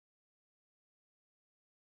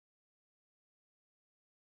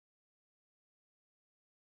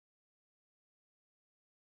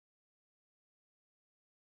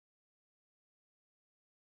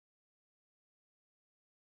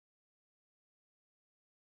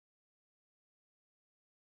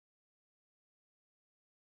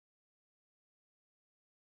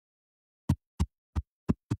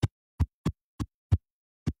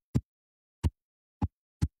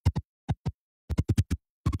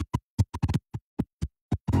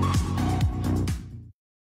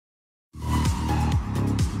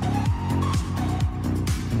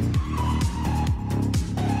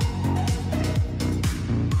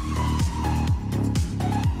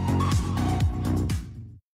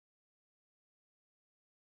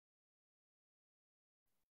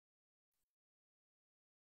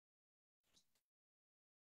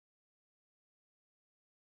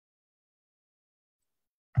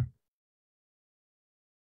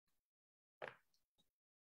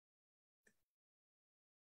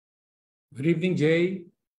Good evening, Jay.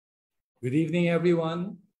 Good evening,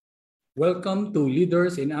 everyone. Welcome to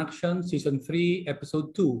Leaders in Action Season 3,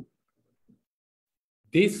 Episode 2.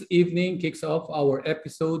 This evening kicks off our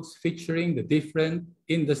episodes featuring the different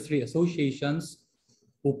industry associations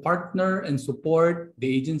who partner and support the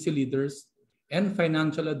agency leaders and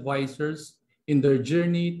financial advisors in their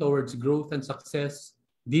journey towards growth and success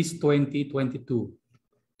this 2022.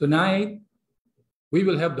 Tonight, we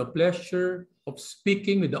will have the pleasure of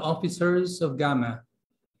speaking with the officers of GAMA,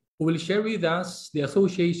 who will share with us the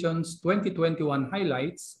association's 2021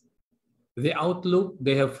 highlights, the outlook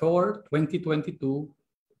they have for 2022,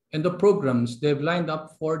 and the programs they have lined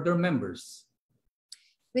up for their members.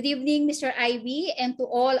 Good evening, Mr. Ivy, and to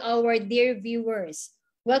all our dear viewers.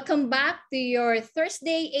 Welcome back to your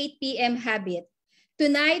Thursday 8 p.m. habit.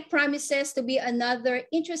 Tonight promises to be another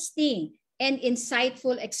interesting and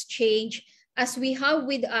insightful exchange as we have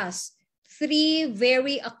with us three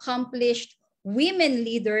very accomplished women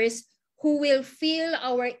leaders who will fill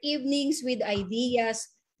our evenings with ideas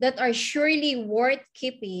that are surely worth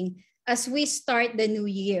keeping as we start the new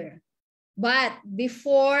year. But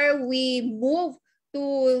before we move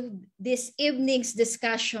to this evening's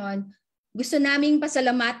discussion, gusto naming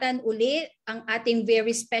pasalamatan uli ang ating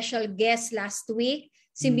very special guest last week,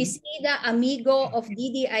 si Ms. Ida Amigo of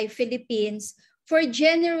DDI Philippines, for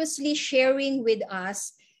generously sharing with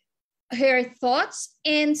us her thoughts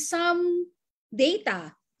and some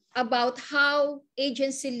data about how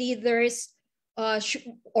agency leaders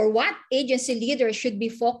or what agency leaders should be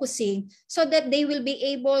focusing so that they will be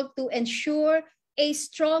able to ensure a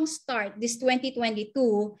strong start this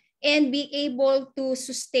 2022 and be able to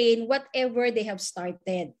sustain whatever they have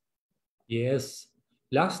started. Yes,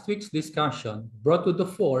 last week's discussion brought to the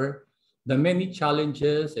fore the many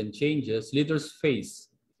challenges and changes leaders face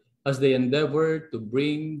as they endeavor to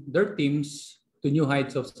bring their teams to new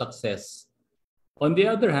heights of success. On the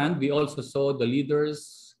other hand, we also saw the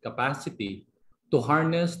leaders' capacity to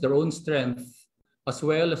harness their own strength as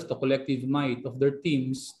well as the collective might of their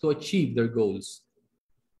teams to achieve their goals.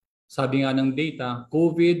 Sabi nga ng data,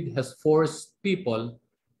 COVID has forced people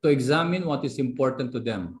to examine what is important to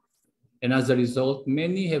them. And as a result,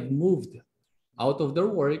 many have moved out of their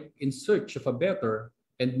work in search of a better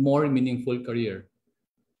and more meaningful career.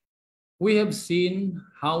 We have seen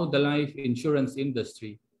how the life insurance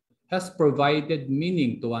industry has provided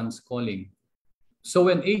meaning to one's calling. So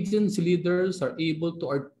when agency leaders are able to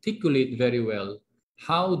articulate very well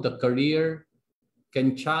how the career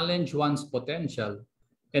can challenge one's potential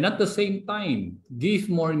and at the same time give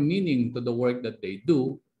more meaning to the work that they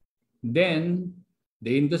do, then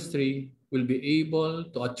the industry will be able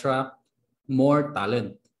to attract more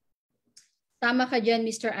talent. Tama ka dyan,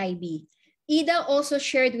 Mr. Ivy. Ida also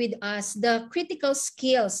shared with us the critical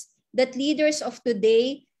skills that leaders of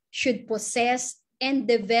today should possess and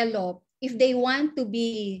develop if they want to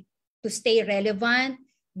stay relevant,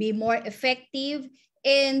 be more effective,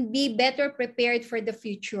 and be better prepared for the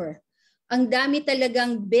future. Ang dami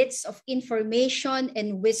talagang bits of information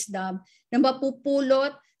and wisdom na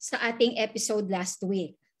mapupulot sa ating episode last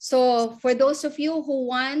week. So for those of you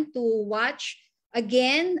who want to watch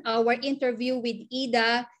again our interview with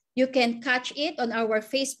Ida, you can catch it on our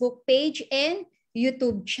Facebook page and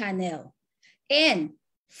YouTube channel. And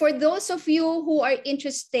for those of you who are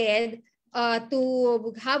interested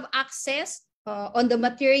to have access on the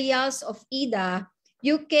materials of Ida,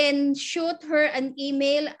 you can shoot her an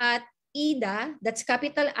email at Ida, that's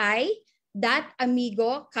capital I,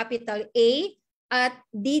 .amigo, capital A, at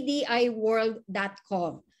ddiworld.com.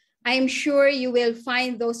 I'm sure you will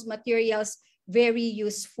find those materials very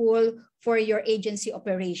useful for your agency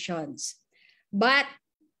operations. But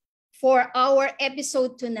for our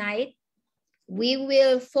episode tonight, we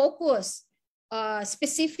will focus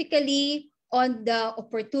specifically on the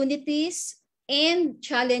opportunities and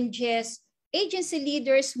challenges agency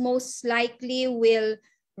leaders most likely will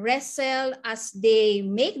wrestle as they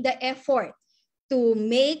make the effort to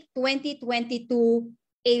make 2022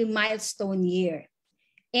 a milestone year.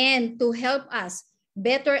 And to help us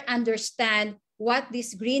better understand what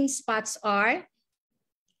these green spots are,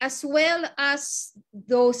 as well as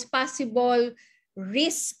those possible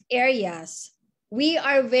risk areas, we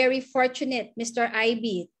are very fortunate, Mr.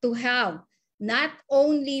 Ivy, to have not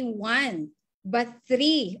only one, but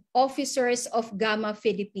three officers of GAMA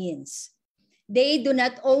Philippines. They do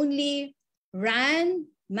not only run,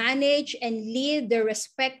 manage, and lead their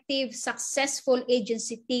respective successful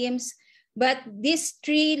agency teams, but these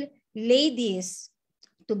three ladies,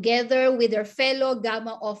 together with their fellow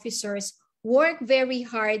GAMA officers, work very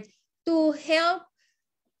hard to help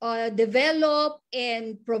develop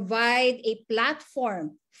and provide a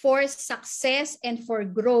platform for success and for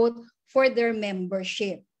growth for their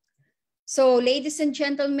membership. So ladies and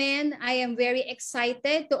gentlemen, I am very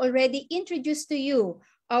excited to already introduce to you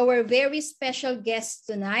our very special guest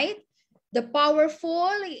tonight, the powerful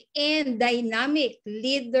and dynamic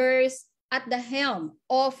leaders at the helm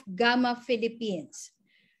of GAMA Philippines.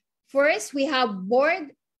 First, we have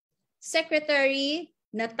Board Secretary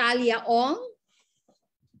Natalia Ong.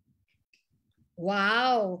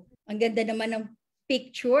 Wow, ang ganda naman ng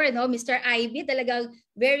picture, no? Mr. Ivy, talagang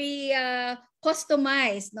very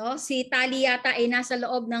customized, no? Si Tali yata ay nasa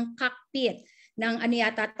loob ng cockpit ng ano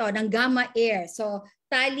yata to, ng GAMA Air. So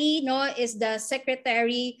Tali, no, is the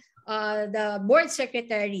secretary, the board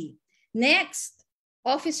secretary. Next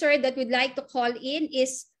officer that we'd like to call in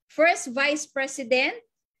is First Vice President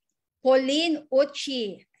Pauline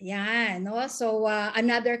Uchi. Yan, no? So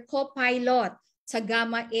another co-pilot sa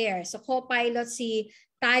GAMA Air. So co-pilot si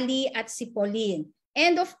Tali at si Pauline.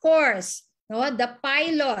 And of course, no, the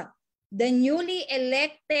pilot, the newly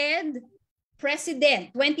elected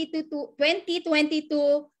President,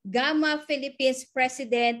 2022 GAMA Philippines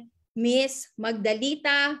President, Miss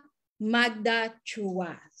Magdalita Magda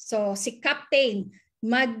Chua. So si Captain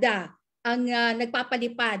Magda ang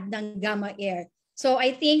nagpapalipad ng GAMA Air. So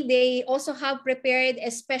I think they also have prepared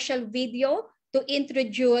a special video to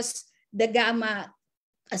introduce the GAMA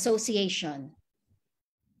Association.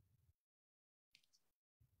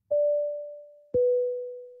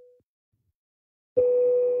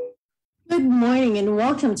 Good morning and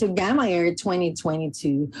welcome to GAMA Air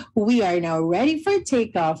 2022. We are now ready for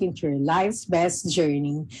takeoff into your life's best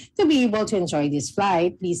journey. To be able to enjoy this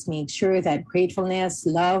flight, please make sure that gratefulness,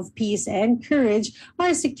 love, peace, and courage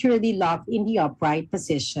are securely locked in the upright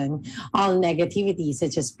position. All negativity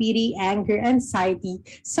such as pity, anger, anxiety,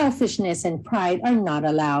 selfishness, and pride are not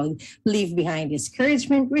allowed. Leave behind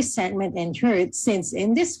discouragement, resentment, and hurt, since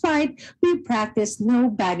in this flight, we practice no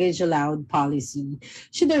baggage allowed policy.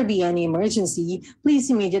 Should there be any emergency,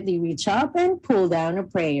 please immediately reach up and pull down a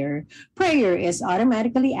prayer. Prayer is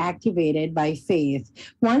automatically activated by faith.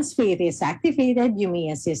 Once faith is activated, you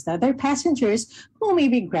may assist other passengers who may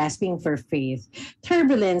be grasping for faith.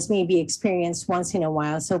 Turbulence may be experienced once in a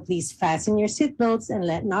while, so please fasten your seatbelts and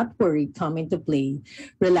let not worry come into play.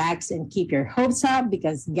 Relax and keep your hopes up,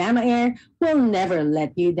 because GAMA Air will never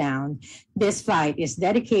let you down. This flight is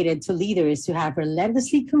dedicated to leaders who have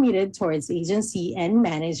relentlessly committed towards agency and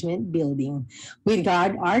management building. With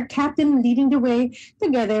God, our captain, leading the way,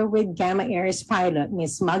 together with GAMA Air's pilot,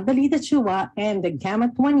 Ms. Magdalita Chua, and the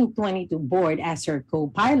GAMA 2022 board as her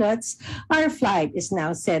co-pilots, our flight is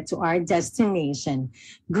now set to our destination,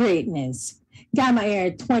 greatness. GAMA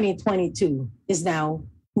Air 2022 is now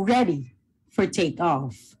ready for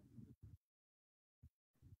takeoff.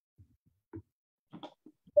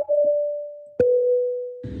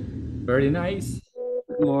 Very nice.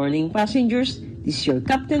 Good morning, passengers. This is your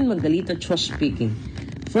Captain Magdalita Chua speaking.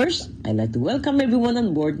 First, I'd like to welcome everyone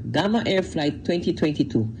on board GAMA Air Flight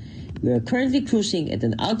 2022. We are currently cruising at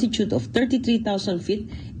an altitude of 33,000 feet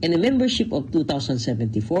and a membership of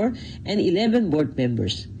 2,074 and 11 board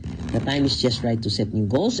members. The time is just right to set new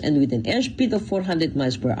goals, and with an airspeed of 400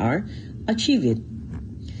 miles per hour, achieve it.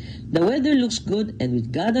 The weather looks good, and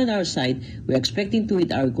with God on our side, we're expecting to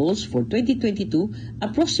hit our goals for 2022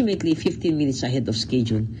 approximately 15 minutes ahead of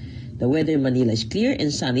schedule. The weather in Manila is clear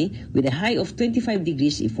and sunny with a high of 25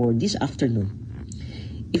 degrees for this afternoon.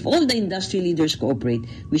 If all the industry leaders cooperate,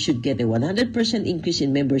 we should get a 100% increase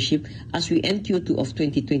in membership as we end Q2 of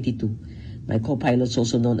 2022. My co-pilots,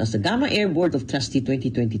 also known as the GAMA Air Board of Trustee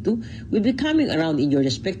 2022, will be coming around in your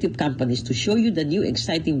respective companies to show you the new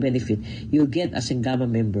exciting benefit you'll get as a GAMA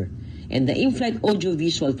member. And the in-flight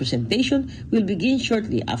audio-visual presentation will begin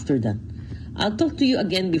shortly after that. I'll talk to you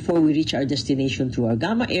again before we reach our destination through our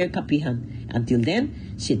GAMA Air Kapihan. Until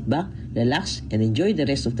then, sit back, relax, and enjoy the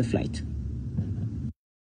rest of the flight.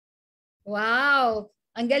 Wow!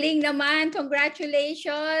 Ang galing naman.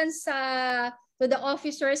 Congratulations to the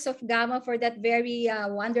officers of GAMA for that very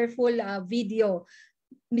wonderful video.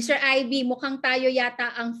 Mr. Ivy, mukhang tayo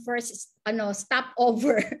yata ang first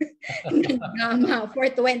stopover ng GAMA for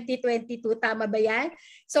 2022. Tama ba yan?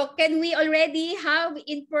 So can we already have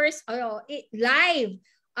in person, live,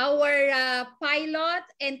 our pilot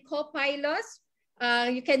and co-pilots?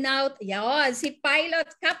 You can now, si Pilot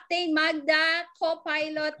Captain Magda,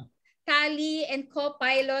 co-pilot Tali, and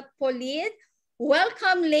co-pilot Pauline.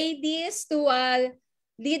 Welcome, ladies, to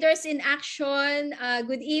Leaders in Action.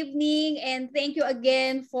 Good evening, and thank you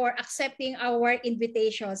again for accepting our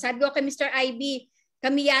invitation. Sabi ko kay Mr. IB,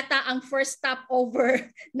 kami yata ang first stopover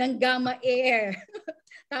ng GAMA Air.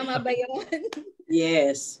 Tama ba yun?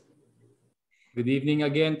 Yes. Good evening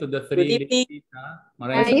again to the Good three evening. ladies.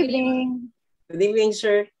 Good evening. Good evening,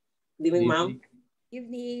 sir. Good evening, Good ma'am. evening.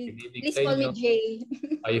 Evening. Good evening Please sa call me inyo. Jay.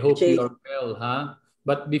 I hope Jay. you are well, huh?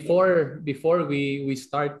 But before we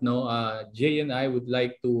start, Jay and I would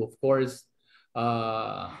like to, of course,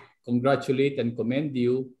 congratulate and commend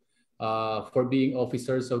you for being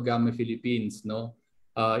officers of GAMA Philippines. No,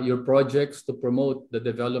 your projects to promote the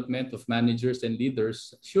development of managers and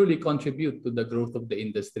leaders surely contribute to the growth of the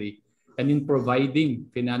industry and in providing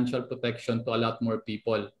financial protection to a lot more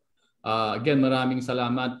people. Again, maraming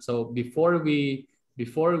salamat. So before we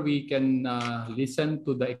can listen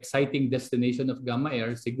to the exciting destination of Gamma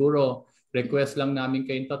Air, siguro request lang namin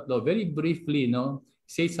kayong tatlo, very briefly,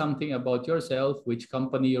 say something about yourself, which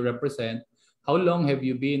company you represent, how long have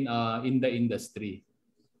you been in the industry?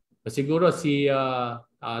 Siguro si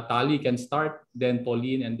Tali can start, then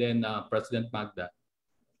Pauline, and then President Magda.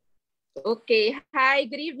 Okay. Hi,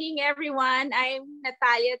 good evening, everyone. I'm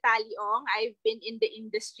Natalia Taliong. I've been in the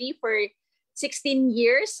industry for 16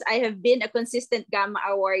 years. I have been a consistent GAMA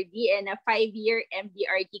awardee and a 5-year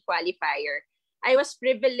MDRT qualifier. I was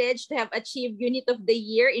privileged to have achieved Unit of the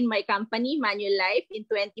Year in my company, Manulife, in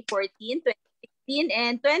 2014, 2016,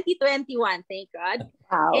 and 2021. Thank God.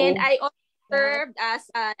 Wow. And I also served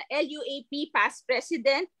as LUAP past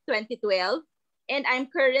president 2012, and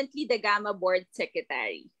I'm currently the GAMA board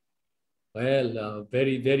secretary. Well,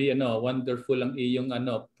 very wonderful ang iyong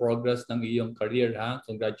progress ng iyong career, ha.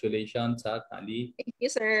 Congratulations, ha, Tali. Thank you,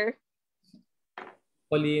 sir.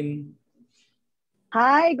 Pauline.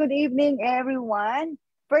 Hi, good evening, everyone.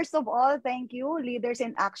 First of all, thank you, Leaders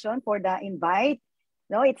in Action, for the invite.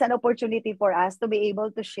 No, it's an opportunity for us to be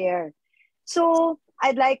able to share. So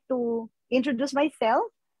I'd like to introduce myself.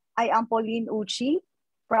 I am Pauline Uchi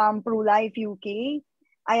from PruLife UK.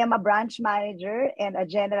 I am a branch manager and a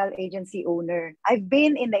general agency owner. I've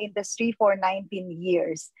been in the industry for 19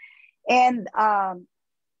 years and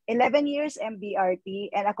 11 years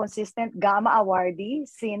MDRT and a consistent GAMA awardee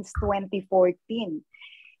since 2014.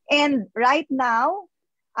 And right now,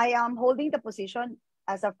 I am holding the position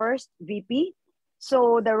as a first VP.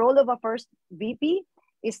 So the role of a first VP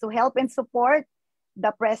is to help and support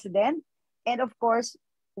the president and of course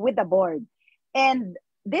with the board. And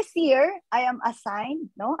this year, I am assigned,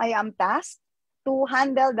 I am tasked to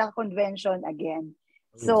handle the convention again.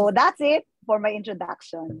 So that's it for my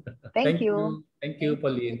introduction. Thank you. Thank you,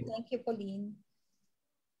 Pauline. Thank you, Pauline.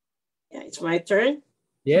 Yeah, it's my turn.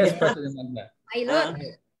 Yes, President Magda.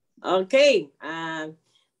 Okay.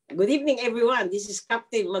 Good evening, everyone. This is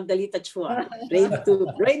Captain Magdalita Chua,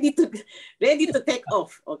 ready to take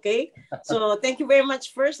off. Okay. So thank you very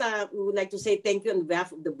much. First, we would like to say thank you on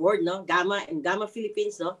behalf of the board, GAMA and GAMA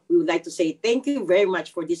Philippines. We would like to say thank you very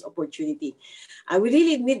much for this opportunity. We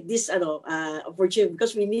really need this opportunity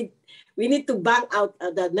because we need to bank out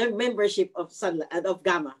the membership of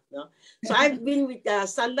GAMA. So I've been with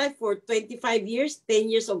Sun Life for 25 years,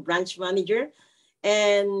 10 years of branch manager,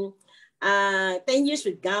 and 10 years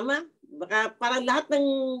with GAMA. Baka parang lahat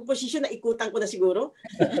ng posisyon na ikutan ko na siguro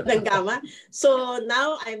ng GAMA. So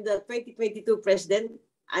now I'm the 2022 president.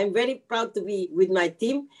 I'm very proud to be with my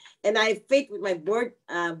team, and I have faith with my board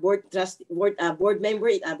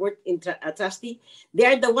member, trustee. They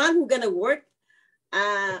are the one who gonna work.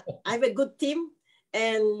 I have a good team,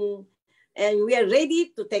 and we are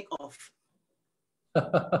ready to take off.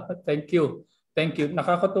 Thank you. Thank you.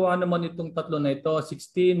 Nakakatuwa naman itong tatlo na ito.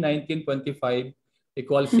 16, 19, 25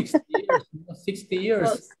 equals 60 years. 60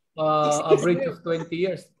 years. Average of 20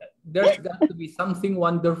 years. There's got to be something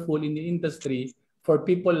wonderful in the industry for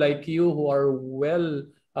people like you who are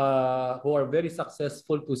who are very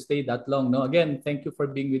successful to stay that long. No? Again, thank you for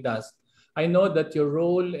being with us. I know that your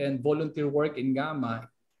role and volunteer work in GAMA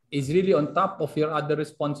is really on top of your other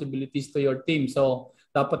responsibilities to your team. So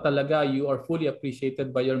dapat talaga you are fully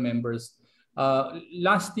appreciated by your members.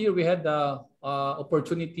 Last year, we had the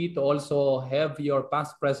opportunity to also have your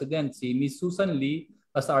past president, si Ms. Susan Lee,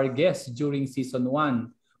 as our guest during season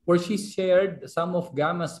 1, where she shared some of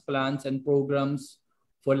GAMA's plans and programs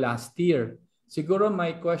for last year. Siguro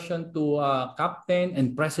my question to Captain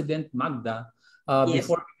and President Magda, Yes.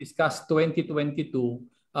 before we discuss 2022,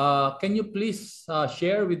 can you please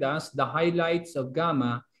share with us the highlights of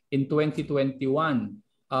GAMA in 2021?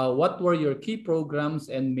 What were your key programs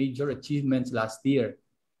and major achievements last year?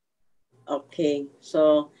 Okay,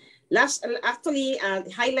 so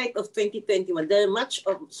highlight of 2021. There are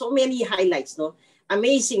so many highlights.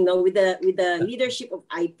 amazing, no, with the leadership of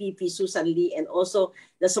IPP Susan Lee, and also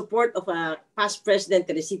the support of past President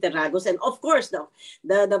Teresita Ragos, and of course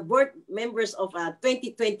the board members of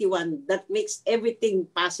 2021 that makes everything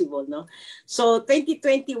possible, no. So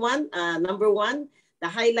 2021, number one, the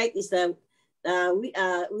highlight is the we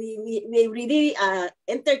really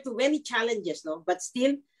entered to many challenges, no, but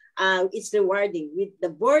still it's rewarding with the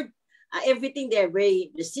board. Everything, they're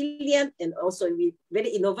very resilient and also very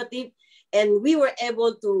innovative, and we were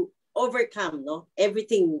able to overcome, no,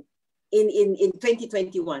 everything in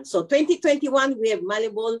 2021. So 2021, we have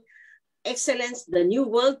Malleable Excellence, the New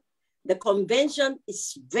World. The convention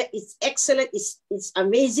is excellent. It's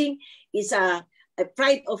amazing. It's a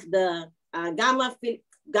pride of the GAMA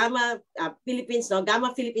Philippines. No,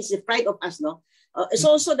 GAMA Philippines is the pride of us. No, it's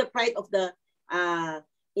also the pride of the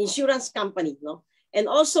insurance company. No, and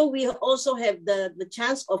also we also have the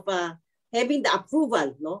chance of having the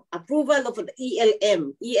approval of the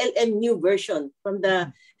ELM new version from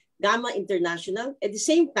the GAMA International. At the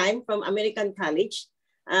same time, from American College,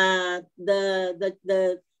 to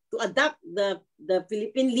adopt the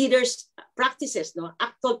Philippine leaders' practices, no,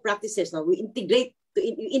 actual practices. No, we integrate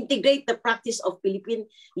the practice of Philippine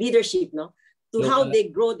leadership, no, to how they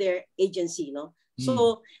grow their agency, no.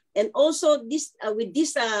 So, and also this with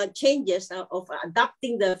these changes of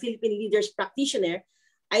adopting the Philippine leaders practitioner,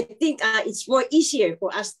 I think it's more easier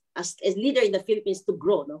for us as a leader in the Philippines to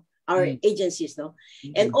grow, no, our agencies, no.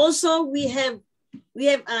 And also we have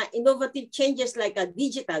innovative changes like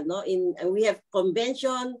digital, no. We have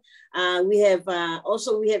convention, we have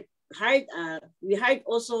hired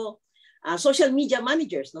also social media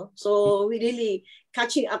managers, no. So we really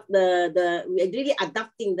catching up we're really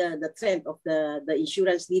adapting the trend of the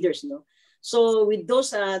insurance leaders, no. So with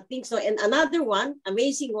those things, no. And another one,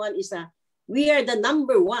 amazing one, is we are the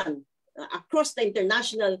number one across the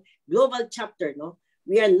international global chapter, no.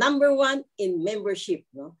 We are number one in membership,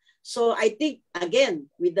 no. So I think, again,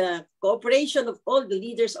 with the cooperation of all the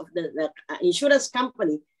leaders of the insurance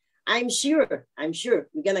company, I'm sure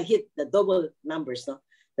we're gonna hit the double numbers, no?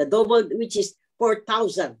 The double, which is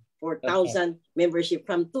 4,000 membership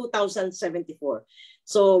from 2074.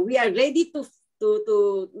 So we are ready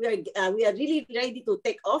we are really ready to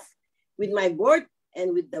take off with my board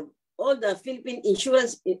and with all the Philippine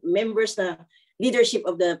insurance members, the leadership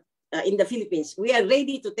of the in the Philippines. We are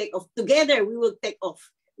ready to take off. Together, we will take off.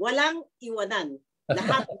 Walang iwanan.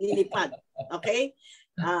 Lahat lilipad. Okay?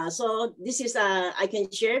 So this is I can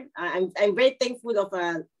share. I'm very thankful of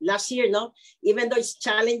last year, no. Even though it's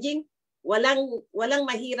challenging, walang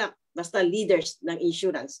mahirap basta leaders ng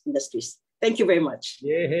insurance industries. Thank you very much.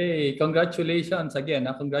 Yay! Congratulations again.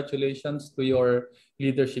 Congratulations to your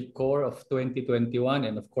leadership core of 2021,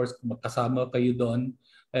 and of course kasama kayo doon.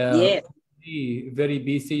 Yes. Very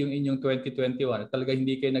busy yung inyong 2021. Talaga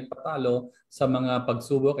hindi kayo nagpatalo sa mga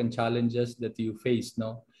pagsubok and challenges that you face,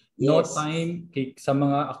 no? No time sa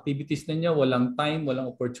mga activities ninyo, walang time, walang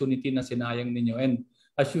opportunity na sinayang ninyo. And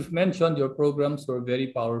as you've mentioned, your programs were very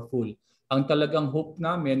powerful. Ang talagang hope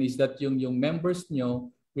namin is that yung members nyo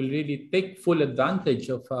will really take full advantage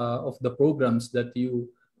of the programs that you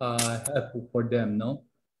have for them, no?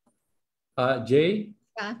 Jay?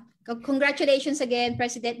 Congratulations again,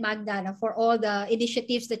 President Magda, for all the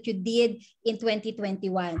initiatives that you did in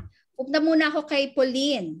 2021. Upna muna ako kay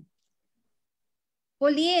Pauline.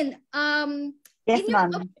 Pauline, yes,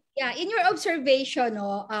 ma'am. In your observation,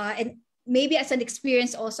 and maybe as an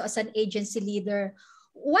experience also as an agency leader,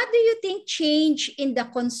 what do you think changed in the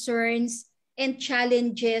concerns and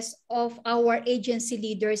challenges of our agency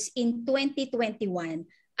leaders in 2021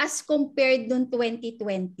 as compared noong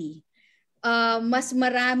 2020? Mas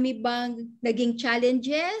marami bang naging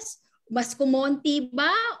challenges? Mas kumonti ba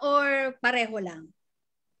or pareho lang?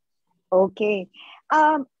 Okay.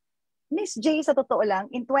 Miss J, sa totoo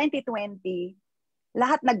lang, in 2020,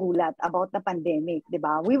 lahat nagulat about the pandemic, di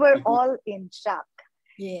ba? We were all in shock.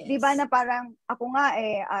 Yes. Di ba na parang, ako nga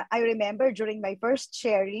I remember during my first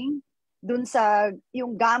sharing, dun sa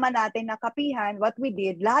yung GAMA natin na kapihan, what we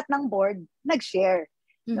did, lahat ng board nag-share,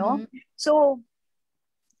 no? So,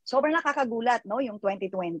 sobrang nakakagulat, no, yung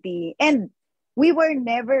 2020. And we were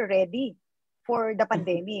never ready for the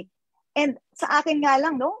pandemic. And sa akin nga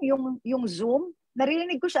lang, no, yung Zoom,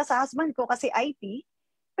 narinig ko siya sa husband ko kasi IT,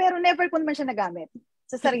 pero never ko naman siya nagamit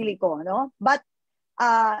sa sarili ko, no? But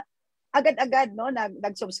agad-agad, no,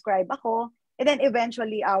 nag-subscribe ako. And then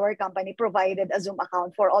eventually our company provided a Zoom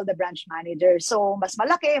account for all the branch managers. So mas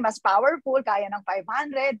malaki, mas powerful, kaya ng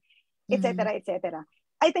 500, etc., etc.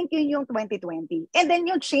 I think yun yung 2020. And then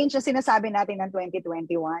yung change na sinasabi natin ng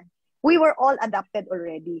 2021, we were all adapted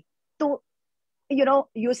already to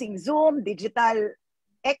using Zoom, digital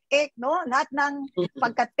no? Lahat ng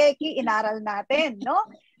pagka-techie inaral natin, no?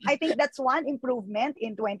 I think that's one improvement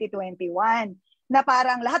in 2021 na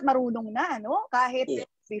parang lahat marunong na, no? Kahit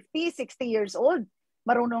 50, 60 years old,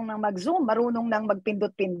 marunong nang mag-Zoom, marunong nang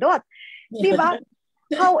magpindot-pindot. Di ba?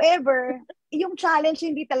 However, yung challenge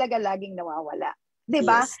hindi talaga laging nawawala. Di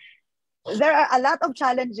ba? Yes. There are a lot of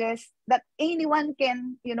challenges that anyone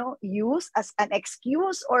can, use as an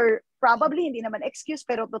excuse, or probably hindi naman excuse,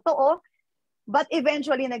 pero totoo, but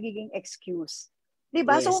eventually nagiging excuse. Di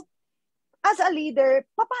ba? Yes. So, as a leader,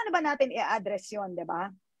 paano ba natin i-address yun, di ba?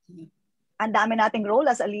 Ang dami nating role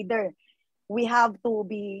as a leader. We have to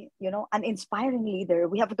be, an inspiring leader.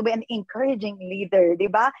 We have to be an encouraging leader, di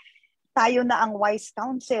ba? Tayo na ang wise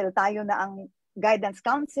counsel, tayo na ang guidance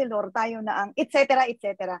counselor, tayo na ang etc.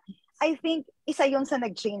 etc. I think isa yun sa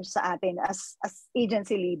nag-change sa atin as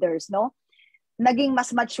agency leaders, no? Naging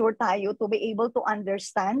mas mature tayo to be able to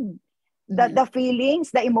understand the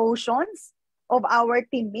feelings, the emotions of our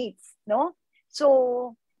teammates, no?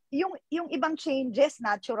 So, yung ibang changes,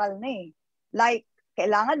 natural na eh. Like,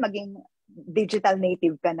 kailangan maging digital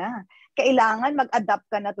native ka na. Kailangan mag-adapt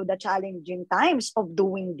ka na to the challenging times of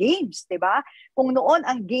doing games, di ba? Kung noon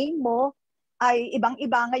ang game mo ay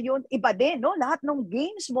ibang-iba, ngayon, iba din, no? Lahat ng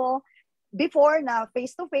games mo, before na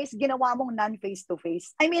face-to-face, ginawa mong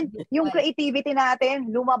non-face-to-face. I mean, yung creativity natin,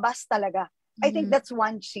 lumabas talaga. I think that's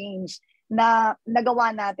one change na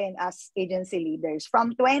nagawa natin as agency leaders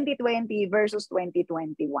from 2020 versus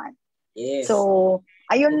 2021. Yes. So,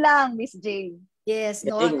 ayun lang, Miss J. Yes,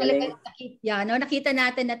 no, Galing, talaga nakita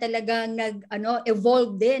natin na talagang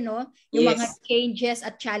evolve din, no, yung Yes. mga changes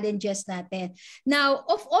at challenges natin. Now,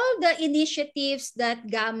 of all the initiatives that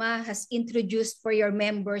GAMA has introduced for your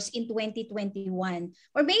members in 2021,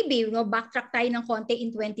 or maybe backtrack tayo ng konti in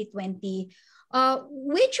 2020,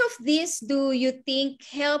 which of these do you think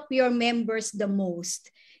help your members the most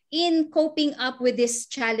in coping up with these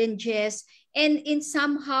challenges and in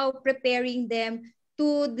somehow preparing them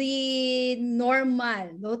to the normal,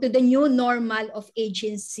 no, to the new normal of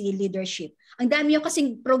agency leadership? Ang dami yung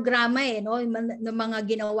kasing programa no, ng mga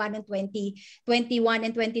ginawa ng 2021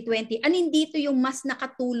 and 2020. Anin dito yung mas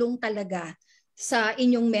nakatulong talaga sa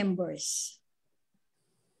inyong members?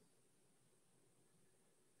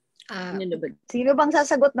 Sino bang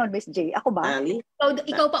sasagot nun, Miss J? Ako ba? Ali?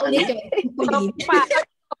 Ikaw pa ulit. Ikaw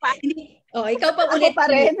pa ulit. Ako pa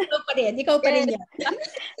rin. Ikaw pa rin yan.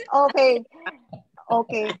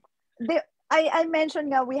 Okay. I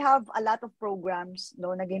mentioned nga we have a lot of programs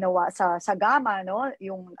no na ginawa sa GAMA, no,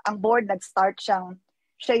 yung ang board nag-start siya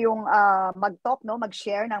yung mag-talk, no,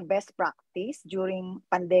 mag-share ng best practice during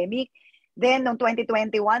pandemic. Then noong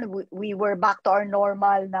 2021 we were back to our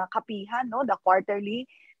normal na kapihan, no, the quarterly.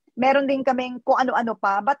 Meron din kaming kung ano-ano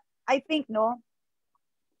pa, but I think no,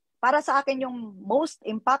 para sa akin yung most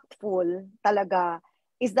impactful talaga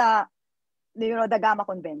is the GAMA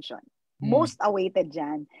convention. Most awaited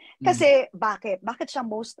dyan. Kasi bakit? Bakit siya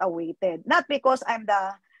most awaited? Not because I'm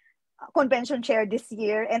the convention chair this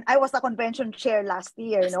year and I was the convention chair last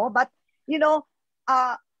year, no? But,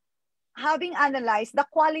 having analyzed the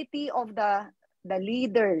quality of the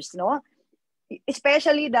leaders, no?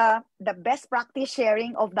 Especially the best practice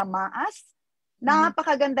sharing of the MAAS,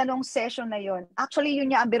 napakaganda nung session na yon. Actually,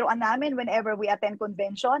 yun yung ang biruan namin whenever we attend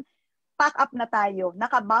convention. Pack up na tayo,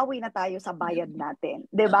 nakabawi na tayo sa bayad natin,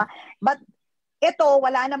 'di ba? But ito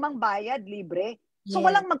wala namang bayad, libre. So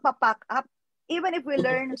walang magpa-pack up even if we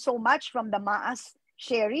learn so much from the MAAS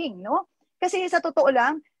sharing, no? Kasi sa totoo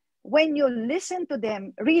lang, when you listen to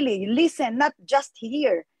them, really listen, not just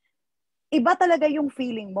hear. Iba talaga yung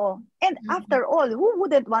feeling mo. And after all, who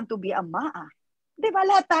wouldn't want to be a MAA? 'Di ba?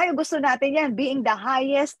 Lahat tayo gusto natin 'yan, being the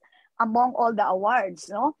highest among all the awards,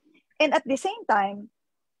 no? And at the same time,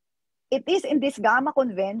 it is in this GAMA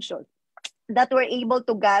convention that we're able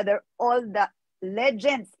to gather all the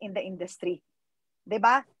legends in the industry.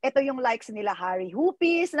 Diba? Ito yung likes nila Harry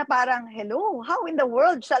Hupis na parang, hello, how in the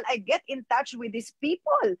world shall I get in touch with these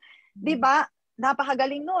people? Diba?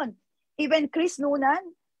 Napakagaling nun. Even Chris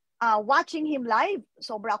Noonan, watching him live,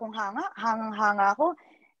 sobra akong hanga ako.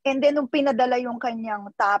 And then, nung pinadala yung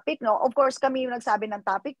kanyang topic, no, of course, kami yung nagsabi ng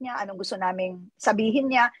topic niya, anong gusto naming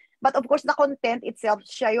sabihin niya. But of course, the content itself,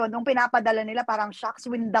 siya yun. Nung pinapadala nila, parang shocks,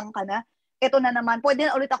 windang ka na. Ito na naman, pwede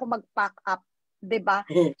na ulit ako mag-pack up. Diba?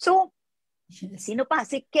 So, sino pa?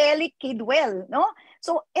 Si Kelly Kidwell, no?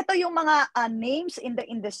 So, ito yung mga names in the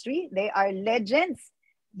industry. They are legends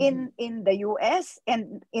in the US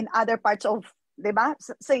and in other parts of, diba?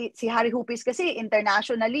 Si Harry Hupis kasi,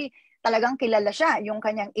 internationally, talagang kilala siya, yung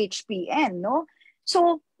kanyang HPN, no?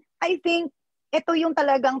 So, I think, ito yung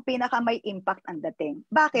talagang pinaka may impact ang dating.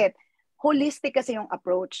 Bakit? Holistic kasi yung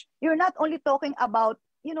approach. You're not only talking about,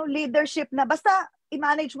 leadership na basta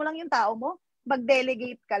i-manage mo lang yung tao mo,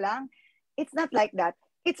 mag-delegate ka lang. It's not like that.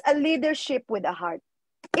 It's a leadership with a heart.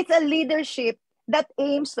 It's a leadership that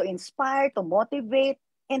aims to inspire, to motivate,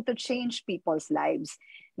 and to change people's lives.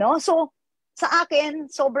 No? So, sa akin,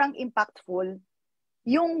 sobrang impactful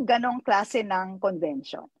yung ganong klase ng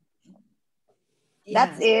convention.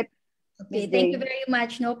 That's it. Okay, thank you very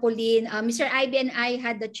much, Pauline. Mr. Ivy and I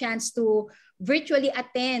had the chance to virtually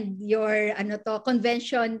attend your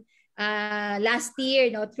convention last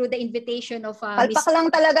year, through the invitation of Palpak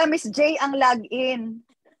lang talaga, Miss J, ang login.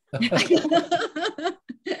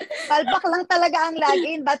 Palpak lang talaga ang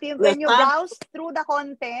login, but when you browse through the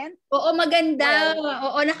content. Oo, maganda.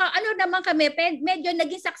 Oo, naman kami, medyo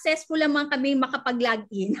naging successful naman kami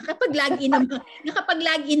makapag-login.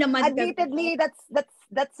 Nakapag-login naman. Admittedly,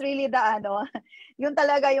 that's really the yun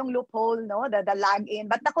talaga yung loophole, no? The login.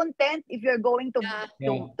 But the content, if you're going to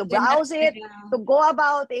browse it, to go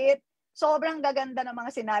about it, sobrang gaganda ng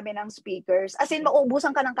mga sinabi ng speakers. As in,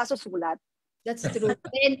 maubusan ka ng kasusulat. That's true.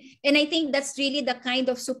 And I think that's really the kind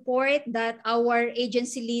of support that our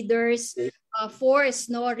agency leaders force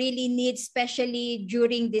really need, especially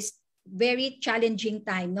during this very challenging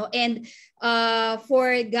time. And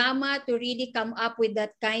for GAMA to really come up with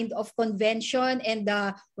that kind of convention and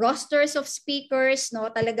the rosters of speakers,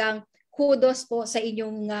 talagang kudos po sa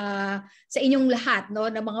inyong lahat,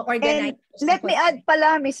 ng mga organizers. And let me add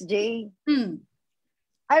pala, Miss J.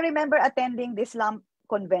 I remember attending this LAMP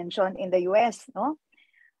convention in the US, no?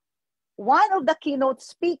 One of the keynote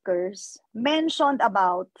speakers mentioned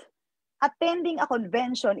about attending a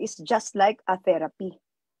convention is just like a therapy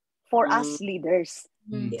for us leaders.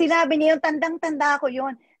 Sinabi niya yung tandang-tanda ko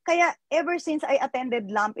yun. Kaya ever since I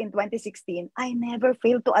attended LAMP in 2016, I never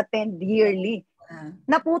failed to attend yearly.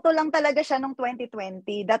 Naputo lang talaga siya nung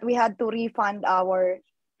 2020 that we had to refund our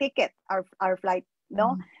ticket, our flight,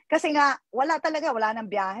 no? Kasi nga, wala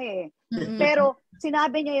nang biyahe. Pero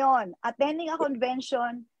sinabi niya yon, attending a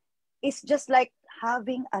convention is just like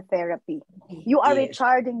having a therapy. You are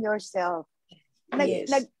recharging yourself.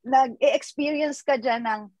 Nag-experience ka dyan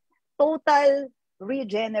ng total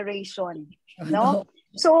regeneration. No?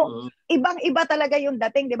 So, ibang-iba talaga yung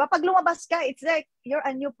dating, di ba? Pag lumabas ka, it's like you're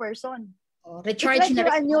a new person. Recharge it's like you're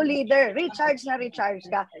a new leader. Recharge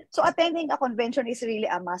ka. So, attending a convention is really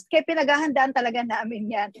a must. Kaya pinaghahandaan talaga namin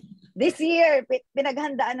yan. This year,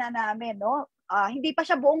 pinaghandaan na namin, no? Hindi pa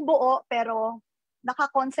siya buong-buo, pero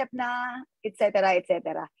naka-concept na, etc.,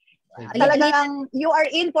 etc. Talagang you are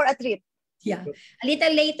in for a treat. Yeah. A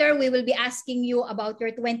little later, we will be asking you about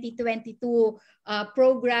your 2022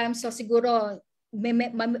 program. So siguro,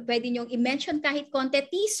 pwede niyong i-mention kahit konti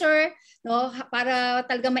teaser, no, para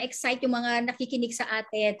talaga ma-excite yung mga nakikinig sa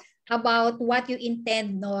atin about what you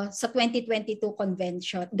intend, no, sa 2022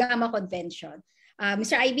 convention, GAMA convention.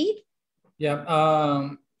 Mr. Ivy? Yeah,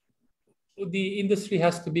 the industry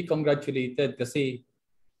has to be congratulated kasi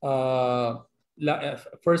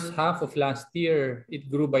first half of last year, it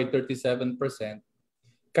grew by 37%.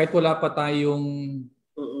 Kahit wala pa tayong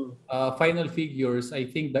final figures, I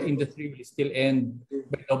think the industry will still end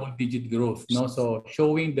by double-digit growth. No, so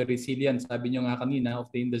showing the resilience, sabi nyo nga kanina, of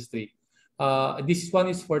the industry. This one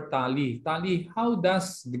is for Tali. Tali, how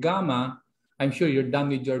does the GAMA, I'm sure you're done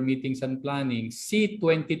with your meetings and planning, see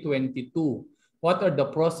 2022? What are the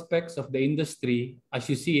prospects of the industry as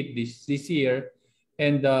you see it this year?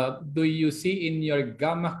 And do you see in your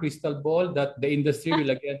GAMA crystal ball that the industry will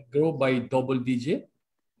again grow by double-digit?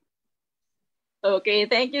 Okay,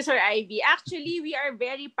 thank you, Sir Ivy. Actually, we are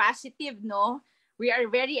very positive, no? We are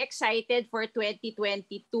very excited for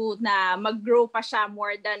 2022 na mag-grow pa siya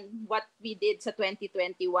more than what we did sa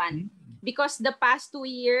 2021. Because the past 2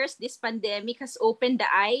 years, this pandemic has opened the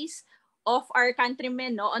eyes of our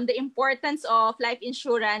countrymen, no, on the importance of life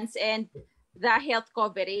insurance and the health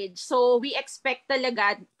coverage. So we expect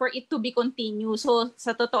talaga for it to be continued. So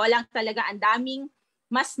sa totoo lang talaga, ang daming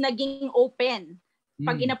mas naging open.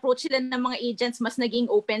 Pag in-approach sila ng mga agents, mas naging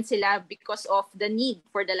open sila because of the need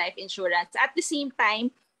for the life insurance. At the same time,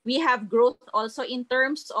 we have growth also in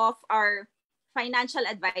terms of our financial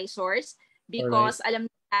advisors because alam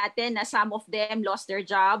natin na some of them lost their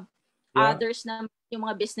job. Others na yung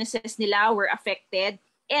mga businesses nila were affected.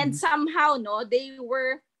 And somehow, no, they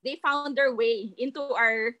found their way into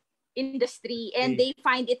our industry and they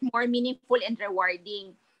find it more meaningful and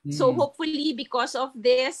rewarding. So hopefully because of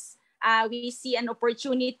this, we see an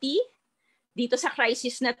opportunity dito sa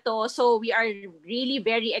crisis na to. So we are really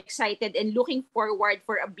very excited and looking forward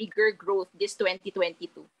for a bigger growth this 2022.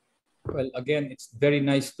 Well, again, it's very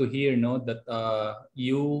nice to hear, no, that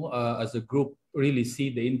you as a group really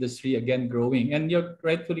see the industry again growing. And you're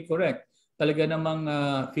rightfully correct. Talaga namang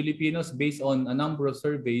Filipinos, based on a number of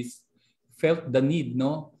surveys, felt the need,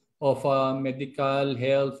 no, of medical,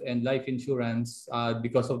 health, and life insurance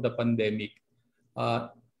because of the pandemic.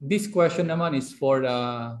 This question naman is for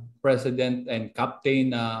President and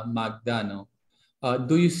Captain Magda, no?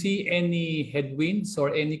 Do you see any headwinds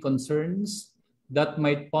or any concerns that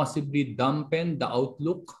might possibly dampen the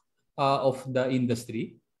outlook of the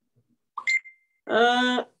industry?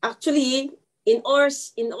 Actually, in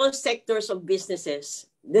all sectors of businesses,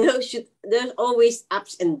 there's always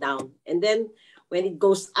ups and down. And then when it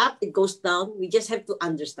goes up, it goes down. We just have to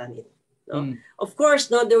understand it. No? Of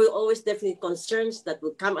course, no, there will always definitely concerns that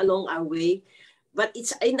will come along our way, but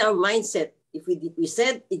it's in our mindset. If we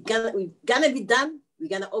said we're gonna be done,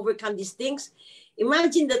 we're gonna overcome these things.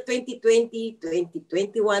 Imagine the 2020,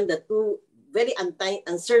 2021, the two very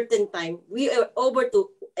uncertain time, we are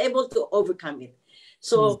able to overcome it.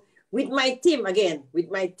 So with my team,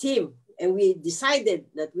 and we decided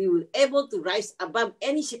that we will able to rise above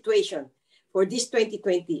any situation for this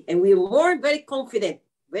 2020. And we are very confident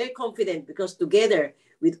because together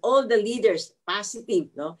with all the leaders, positive,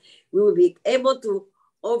 no, we will be able to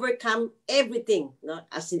overcome everything, no,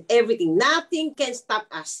 as in everything. Nothing can stop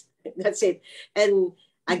us. That's it. And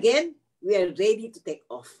again, we are ready to take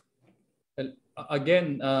off.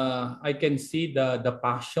 Again, I can see the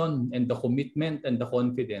passion and the commitment and the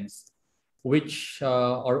confidence, which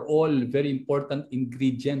are all very important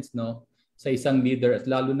ingredients, no, sa isang leader. At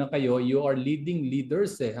lalo na kayo, you are leading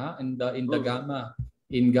leaders in the GAMA,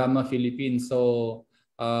 in GAMA Philippines. So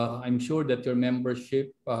I'm sure that your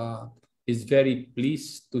membership is very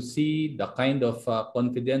pleased to see the kind of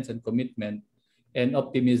confidence and commitment and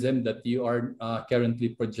optimism that you are currently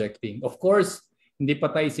projecting. Of course, hindi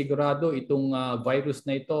pa tayo sigurado itong virus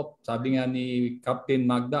na ito. Sabi nga ni Captain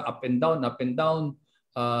Magda, up and down, up and down.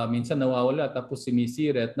 Minsan nawawala tapos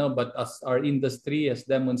sumisirit, no? But as our industry has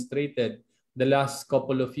demonstrated the last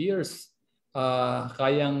couple of years,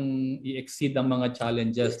 kayang i-exceed ang mga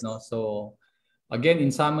challenges, no? So again,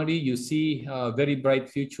 in summary, you see a very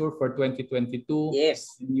bright future for 2022. Yes.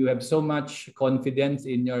 You have so much confidence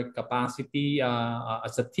in your capacity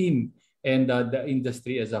as a team and the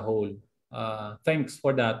industry as a whole. Thanks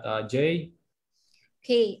for that, Jay.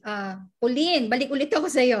 Okay, Pauline, balik ulit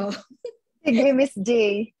ako sa'yo. Sige, Miss J.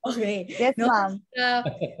 Okay. Yes, ma'am.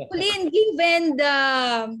 Pauline, given the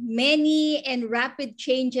many and rapid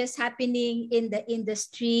changes happening in the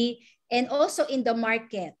industry and also in the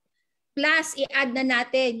market, plus i-add na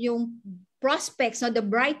natin yung prospects, no, the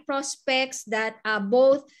bright prospects that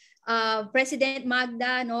both President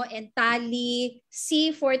Magda, no, and Tali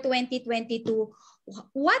see for 2022,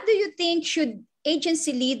 what do you think should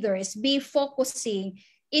agency leaders be focusing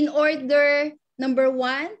in order, number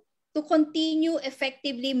one, to continue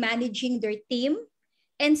effectively managing their team,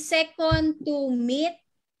 and second, to meet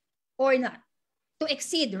or not, to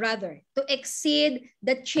exceed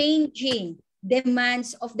the changing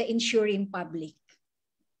demands of the insuring public?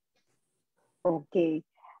 Okay.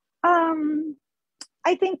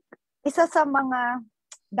 I think isa sa mga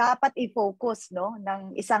dapat i-focus, no,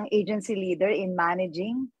 ng isang agency leader in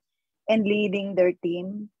managing and leading their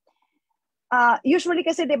team. Usually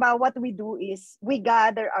kasi, di ba, what we do is we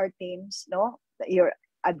gather our teams, no, your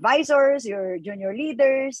advisors, your junior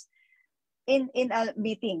leaders in a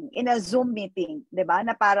meeting, in a Zoom meeting, di ba,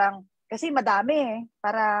 na parang kasi madami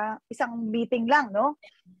para isang meeting lang, no?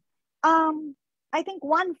 I think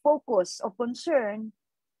one focus of concern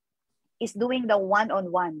is doing the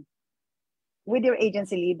one-on-one with your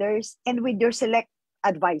agency leaders and with your select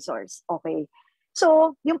advisors, okay?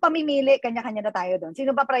 So, yung pamimili, kanya-kanya na tayo doon.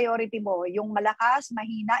 Sino ba priority mo? Yung malakas,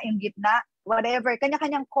 mahina, yung gitna, whatever,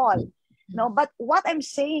 kanya-kanyang call. No? But what I'm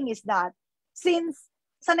saying is that, since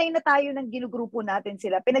sanay na tayo ng ginugrupo natin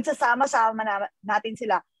sila, pinagsasama-sama natin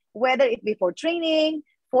sila, whether it be for training,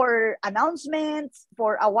 for announcements,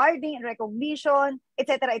 for awarding and recognition,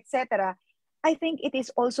 etc., etc., I think it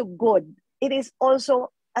is also good. It is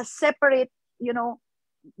also a separate,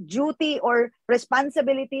 duty or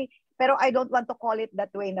responsibility. Pero I don't want to call it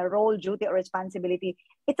that way, na role, duty, or responsibility.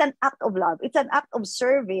 It's an act of love. It's an act of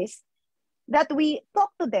service that we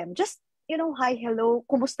talk to them. Just, hi, hello,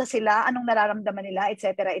 kumusta sila, anong nararamdaman nila,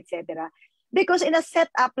 etc., etc. Because in a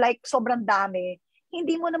setup like sobrang dami,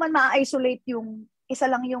 hindi mo naman ma-isolate yung isa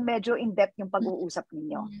lang yung medyo in-depth yung pag-uusap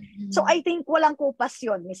ninyo. So I think walang kupas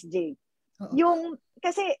yun, Miss J. Yung,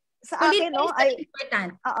 kasi sa akin, no, Why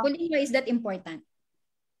is that important?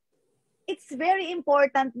 It's very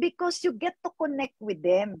important because you get to connect with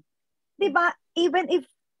them. Diba? Even if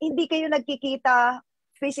hindi kayo nagkikita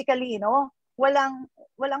physically, no? Walang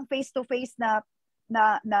face-to-face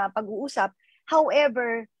na pag-uusap.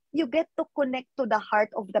 However, you get to connect to the heart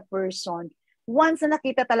of the person once na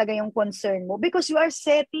nakita talaga yung concern mo, because you are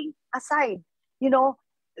setting aside,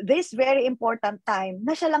 this very important time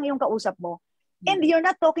na siya lang yung kausap mo. And you're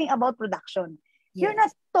not talking about production. You're not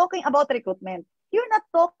talking about recruitment. You're not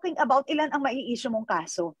talking about ilan ang mai-issue mong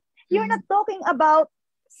kaso. You're not talking about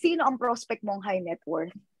sino ang prospect mong high net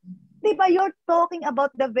worth. Diba? You're talking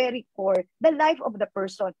about the very core, the life of the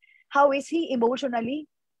person. How is he emotionally?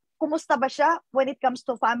 Kumusta ba siya when it comes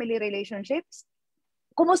to family relationships?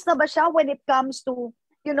 Kumusta ba siya when it comes to,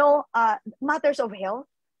 matters of health?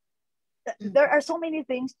 There are so many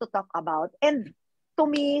things to talk about. And to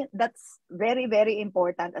me, that's very, very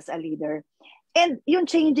important as a leader. And yung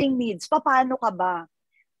changing needs, paano ka ba?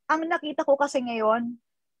 Ang nakita ko kasi ngayon,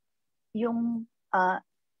 yung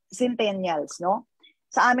centennials, no?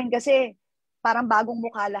 Sa amin kasi, parang bagong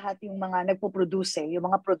mukha lahat yung mga nagpo-produce,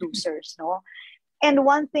 yung mga producers, no? And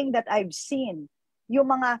one thing that I've seen,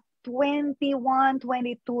 yung mga 21,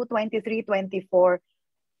 22, 23, 24,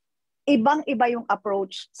 ibang-iba yung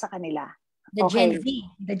approach sa kanila. The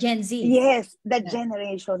Gen Z. Yes, the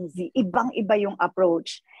Generation Z. Ibang-iba yung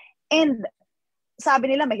approach. And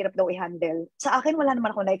sabi nila, mahirap daw i-handle. Sa akin, wala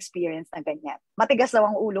naman ako na-experience na ganyan. Matigas daw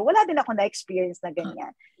ang ulo. Wala din ako na-experience na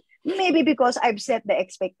ganyan. Maybe because I've set the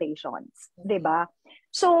expectations. Diba?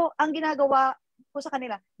 So, ang ginagawa ko sa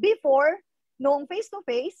kanila, before, nung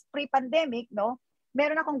face-to-face, pre-pandemic, no,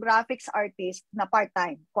 meron akong graphics artist na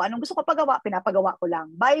part-time. Kung anong gusto ko pagawa, pinapagawa ko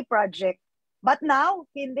lang. By project. But now,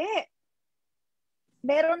 hindi.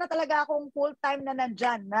 Meron na talaga akong full-time na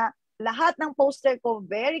nandyan na lahat ng poster ko,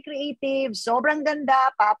 very creative, sobrang ganda,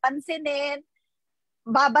 papansinin,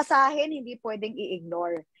 babasahin, hindi pwedeng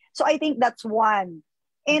i-ignore. So I think that's one.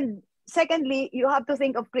 And secondly, you have to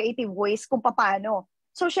think of creative ways kung paano.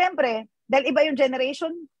 So syempre, dahil iba yung generation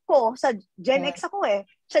ko, sa Gen X ako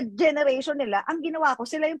sa generation nila, ang ginawa ko,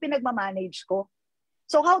 sila yung pinagmamanage ko.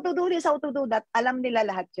 So how to do this, how to do that, alam nila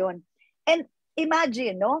lahat yon. And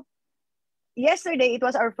imagine, no? Yesterday, it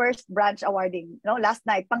was our first branch awarding. No? Last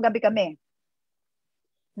night, panggabi kami.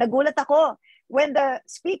 Nagulat ako when the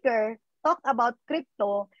speaker talked about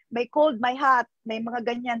crypto, may cold, may hot, may mga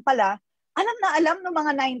ganyan pala. Alam na alam ng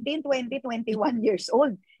mga 19, 20, 21 years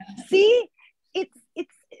old. See, it's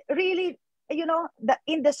really, the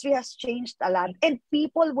industry has changed a lot and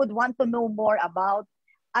people would want to know more about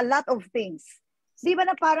a lot of things. Di ba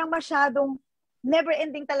na parang masyadong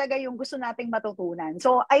never-ending talaga yung gusto nating matutunan.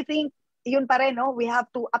 So I think yun pa rin, no? We have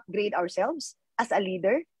to upgrade ourselves as a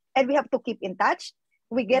leader and we have to keep in touch.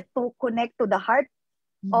 We get to connect to the heart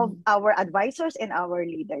of our advisors and our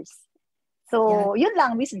leaders. So, yun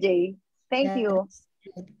lang, Miss J. Thank you.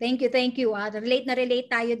 Thank you. Relate na relate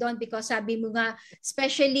tayo doon because sabi mo nga,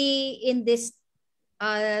 especially in this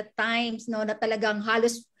times, no, na talagang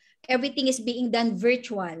halos everything is being done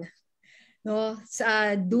virtual, no,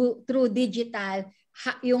 through digital.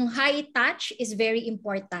 Yung high touch is very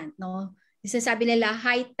important, no? Sabi nila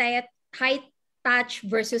high touch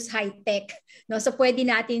versus high tech, no? So pwede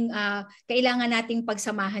nating kailangan nating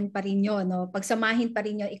pagsamahan pa rin 'yon, no? Pagsamahin pa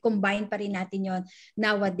rin 'yon, i-combine pa rin natin 'yon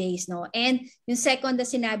nowadays, no? And yung second na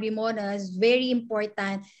sinabi mo na is very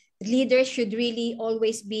important. Leaders should really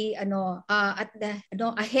always be at the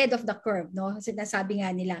ahead of the curve, no? Sinasabi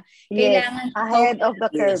nga nila. Kailangan ahead of the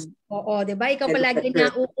curve. Oo, 'di ba? Ikaw palagi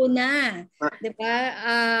nauuna, 'di ba?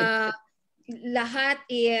 Lahat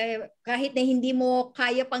kahit na hindi mo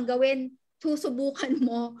kaya pang gawin, susubukan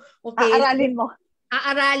mo. Okay?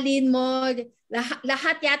 Aaralin mo.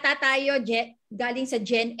 Lahat yata tayo galing sa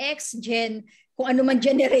Gen X, kung ano man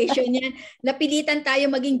generation yan, napilitan tayo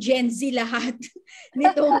maging Gen Z lahat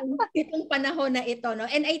nitong panahon na ito, no?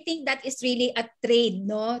 And I think that is really a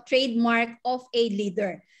trademark of a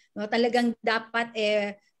leader, no? Talagang dapat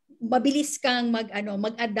mabilis kang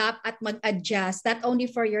mag-adapt at mag-adjust, not only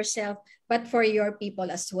for yourself but for your people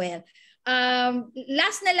as well.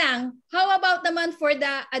 Last na lang, how about naman for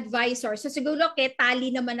the advisor? So siguro kay Tali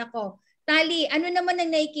naman ako. Tali, ano naman ang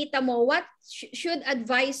nakikita mo? What should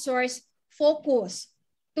advisors focus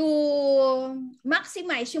to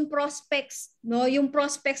maximize yung prospects, no? Yung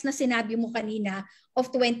prospects na sinabi mo kanina of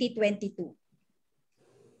 2022.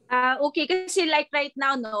 Okay, kasi like right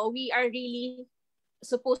now, no, we are really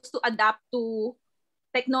supposed to adapt to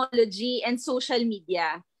technology and social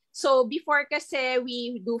media. So before kasi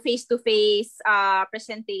we do face-to-face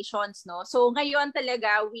presentations, no? So ngayon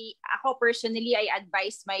talaga ako personally, I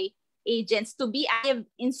advise my agents to be active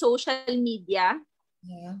in social media.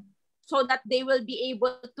 Yeah. So that they will be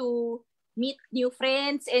able to meet new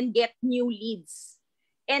friends and get new leads.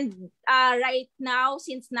 And right now,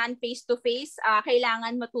 since non-face-to-face,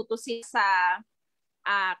 kailangan matuto sila sa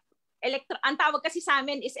ang tawag kasi sa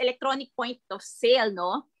amin is electronic point of sale,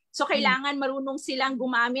 no? So kailangan marunong silang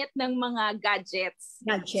gumamit ng mga gadgets.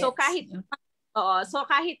 So kahit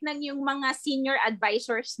nang yung mga senior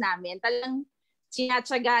advisors namin, talagang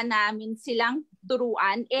sinatsaga namin silang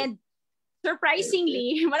turuan, and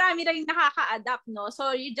surprisingly, marami rin nakaka-adapt, no?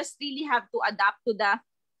 So you just really have to adapt to the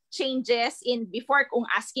changes. In before, kung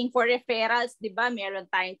asking for referrals, di ba, meron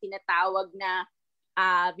tayong tinatawag na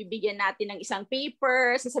bibigyan natin ng isang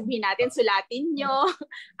paper, sasabihin natin, sulatin nyo,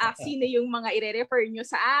 sino yung mga ire-refer nyo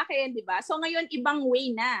sa akin, di ba? So ngayon, ibang way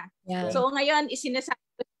na. Yeah. So ngayon, isinasabi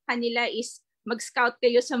ko sa kanila is mag-scout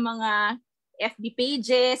kayo sa mga FB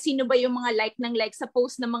pages, sino ba yung mga like sa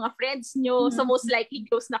post ng mga friends nyo, so most likely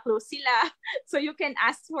close na close sila. So you can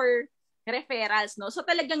ask for referrals, no? So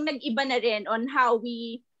talagang nag-iba na rin on how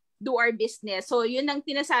we do our business. So yun ang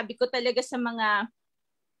tinasabi ko talaga sa mga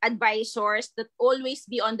advisors, that always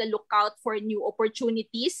be on the lookout for new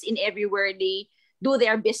opportunities in everywhere they do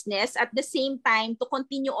their business. At the same time, to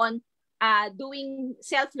continue on doing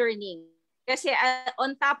self-learning. Kasi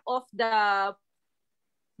on top of the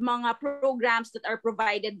mga programs that are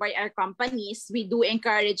provided by our companies, we do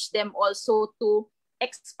encourage them also to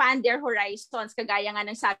expand their horizons. Kagaya nga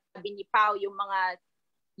ng sabi ni Pao, yung mga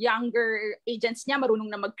younger agents niya marunong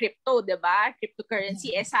na mag-crypto, diba?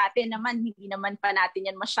 Cryptocurrency. Sa atin naman, hindi naman pa natin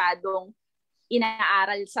yan masyadong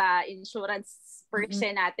inaaral sa insurance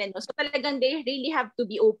person natin. No? So talagang they really have to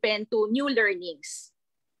be open to new learnings.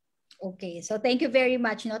 Okay, so thank you very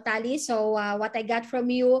much, no, Tali. So what I got from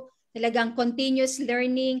you, talagang continuous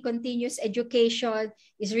learning, continuous education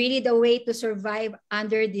is really the way to survive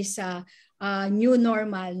under this new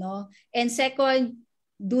normal, no? And second,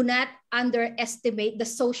 do not underestimate the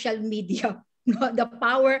social media, no? The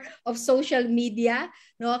power of social media,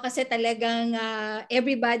 no? Kasi talagang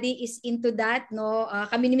everybody is into that, no?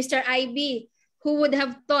 Kami ni Mr. Ivy, who would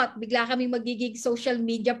have thought bigla kami magiging social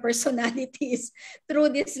media personalities through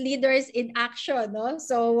these leaders in action, no?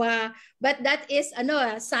 So but that is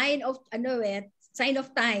sign of sign of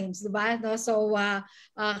times, diba? No? So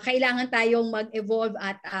kailangan tayong mag-evolve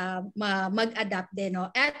at mag-adapt din,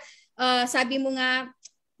 no? At sabi mo nga,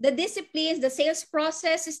 the disciplines, the sales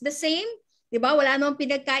process is the same. Diba? Wala namang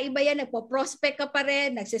pinagkaiba yan. Nagpo-prospect ka pa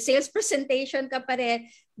rin, nagse-sales presentation ka pa rin.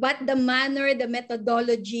 But the manner, the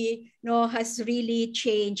methodology, no, has really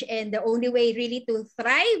changed. And the only way really to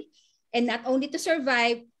thrive and not only to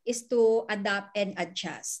survive is to adapt and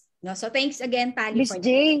adjust. No? So thanks again, Tali. Miss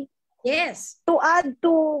J. Yes. To add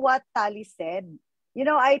to what Tali said,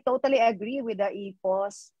 I totally agree with the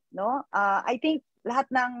EPOS. No? I think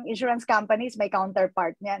lahat ng insurance companies may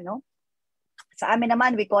counterpart niya, no? Sa amin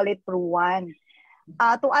naman, we call it Pru 1.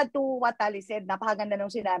 To add to what Tali said, napakaganda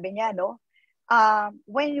nung sinabi niya, no?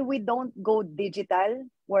 When we don't go digital,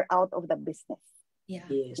 we're out of the business. Yeah.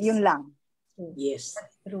 Yes. Yun lang. Yes.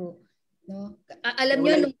 True. No? Alam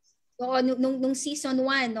niyo, nung season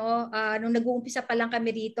 1, no, nung nag-uumpisa pa lang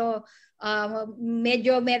kami rito,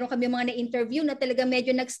 medyo meron kami mga na-interview na talaga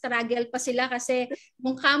medyo nag-struggle pa sila kasi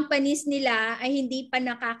yung companies nila ay hindi pa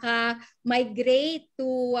nakaka-migrate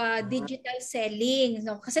to digital selling.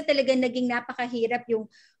 No? Kasi talaga naging napakahirap yung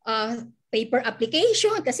paper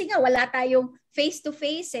application kasi nga wala tayong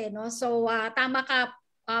face-to-face. No? So tama ka,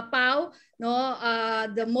 Pao, no?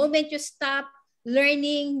 The moment you stop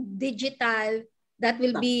learning digital, that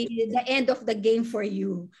will be the end of the game for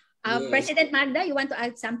you. Yes. President Magda, you want to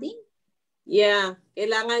add something? Yeah,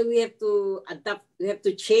 kailangan we have to adapt, we have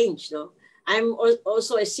to change, no? I'm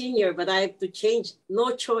also a senior, but I have to change.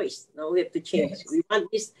 No choice. No, we have to change.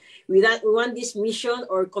 Yes. We want this mission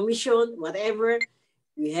or commission, whatever,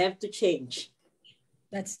 we have to change.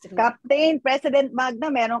 That's true. Captain, President Magna,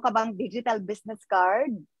 meron ka bang digital business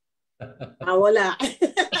card? Wala.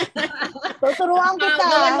 Tuturuan kita.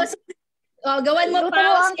 Gawan mo pa.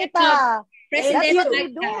 Tuturuan kita. President That's what we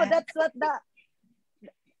do.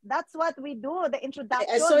 That's what we do. The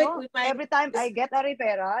introduction, no? Every time I get a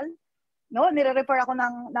referral, no, nire-refer ako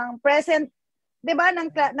ng present, 'di ba,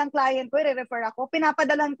 ng client ko, i-refer ako,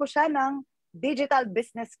 pinapadalan ko siya ng digital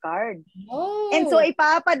business card. Oh. And so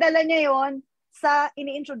ipapadala niya 'yon sa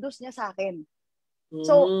ini-introduce niya sa akin.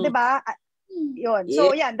 So, 'di ba? 'Yon.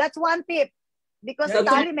 So, yeah, that's one tip because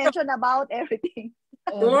Tali mentioned about everything.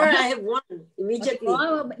 Tomorrow I have one immediately.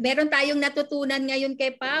 Meron tayong natutunan ngayon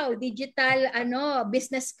kay Pao, digital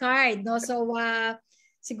business card, no? So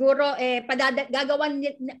siguro gagawan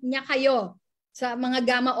niya kayo sa mga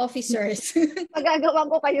GAMA officers. Magagawan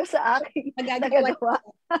ko kayo sa akin. Magagawa.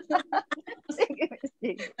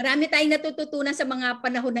 Marami tayong natututunan sa mga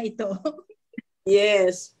panahon na ito.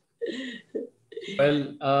 Yes.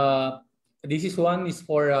 Well, this is one is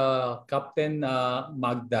for Captain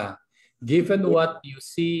Magda. Given what you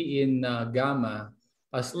see in GAMA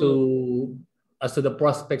as to the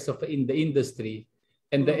prospects of in the industry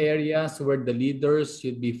and the areas where the leaders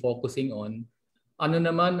should be focusing on, ano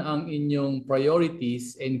naman ang inyong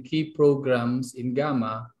priorities and key programs in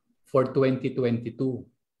GAMA for 2022?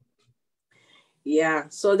 Yeah,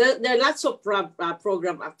 so there are lots of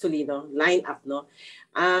program actually, no, line up, no.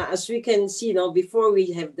 As we can see, no, before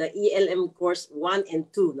we have the ELM course 1 and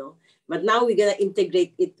 2, no, but now we're gonna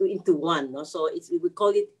integrate it into one, no. So we call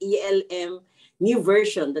it ELM new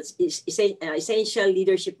version. That's essential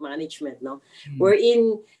leadership management, no,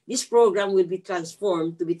 wherein this program will be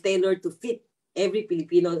transformed to be tailored to fit every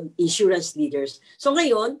Filipino insurance leaders. So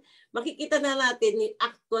ngayon, makikita na natin yung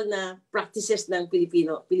actual na practices ng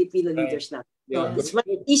Filipino leaders na. So it's much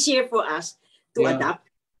easier for us to adapt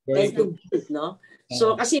and to build, no?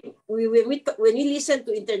 So kasi when we listen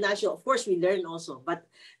to international, of course we learn also, but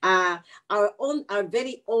our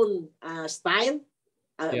very own style,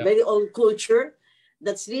 very own culture,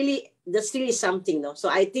 that's really something, no? So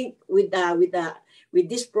I think with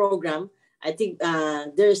this program, I think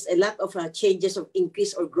there's a lot of changes of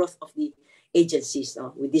increase or growth of the agencies,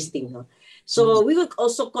 no, with this thing, no. So we will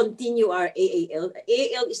also continue our AAL.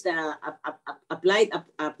 AAL is the applied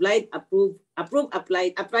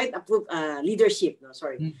leadership, no,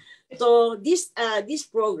 sorry. So this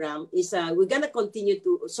program is we're gonna continue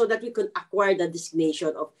to, so that we can acquire the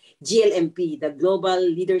designation of GLMP, the Global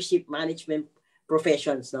Leadership Management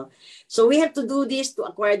Professions, no. So we have to do this to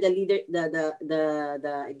acquire the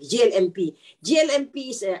GLMP. GLMP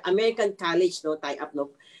is an American college, no, tie-up, no.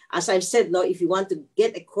 As I've said, no, if you want to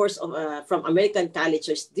get a course of from American college,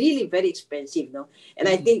 so it's really very expensive, no. And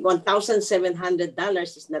I think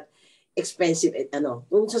 $1,700 is not expensive, ano.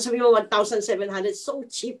 Kung sasabihin mo 1,700, so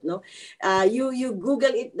cheap, no. You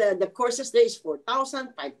Google it, the courses there is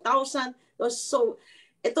 4,000, 5,000. So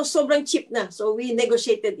ito sobrang cheap na. So we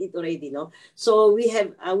negotiated it already, no. So we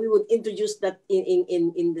would introduce that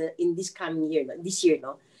in this coming year, this year,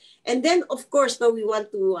 no. And then of course, no, we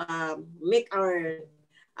want to make our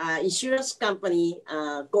insurance company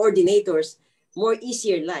coordinators more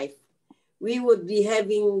easier life. We would be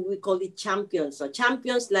having, we call it champions. So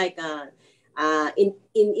champions like in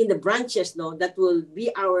the branches, no, that will be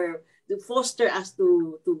to foster us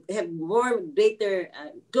to have more greater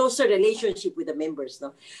closer relationship with the members,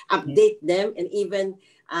 no, update them, and even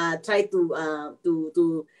try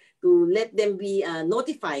to let them be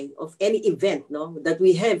notified of any event, no, that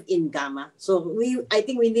we have in GAMA. So I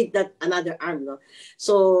think we need that another arm, no.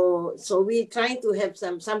 So we trying to have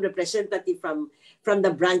some representative from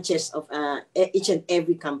the branches of each and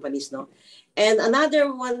every companies, no. And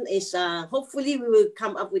another one is hopefully we will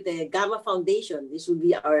come up with a GAMA Foundation. This will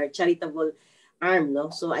be our charitable arm,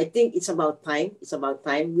 no. So I think it's about time. It's about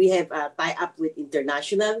time. We have tie up with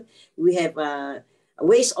international. We have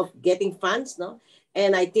ways of getting funds, no.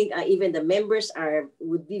 And I think even the members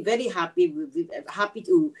would be very happy. Would be happy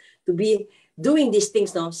to be doing these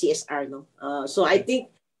things, no, CSR, no. So I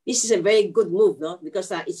think this is a very good move, no,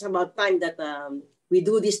 because it's about time that we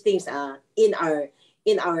do these things in our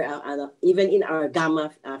even in our GAMA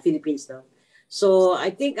Philippines, no. So I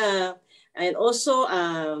think and also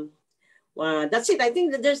that's it. I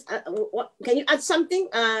think that there's can you add something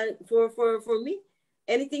for me?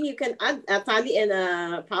 Anything you can add, Tali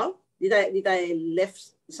and Paul? Did I left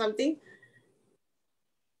something?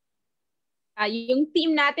 Yung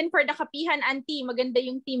team natin for the Kapihan, Auntie, maganda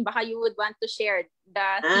yung team. Baka you would want to share the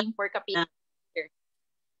team for Kapihan.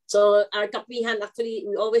 So our Kapihan, actually,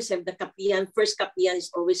 we always have the Kapihan. First Kapihan is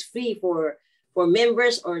always free for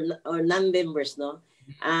members or non-members, no.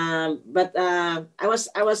 But I was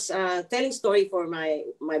telling story for my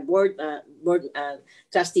board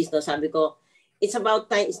trustees, no. Sabi ko, it's about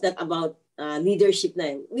time. It's not about leadership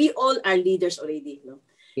na. We all are leaders already, no.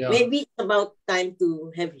 Yeah. Maybe it's about time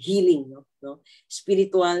to have healing, no,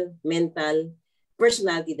 spiritual, mental,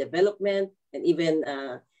 personality development, and even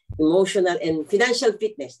emotional and financial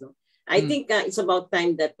fitness, no. I think it's about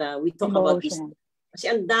time that we talk about this. Kasi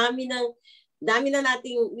ang dami na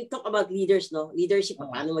nating we talk about leaders, no, leadership,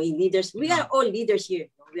 paano maging leaders. We are all leaders here,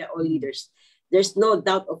 no? We are all leaders. There's no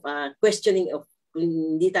doubt of questioning of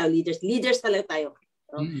hindi tayo leaders talaga tayo,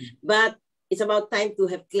 no? But it's about time to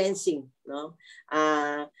have cleansing, no,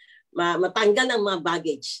 matanggal ng mga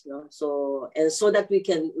baggage, no. So and so that we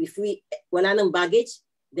can, if we wala ng baggage,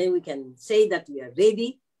 then we can say that we are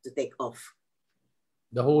ready to take off.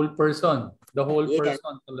 The whole person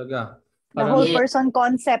talaga. The whole person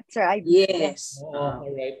concept, sir. Yes.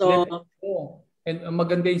 Alright. So, and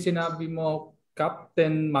maganda yung sinabi mo,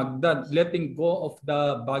 Captain Magda, letting go of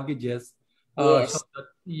the baggages Yes. so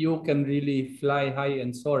that you can really fly high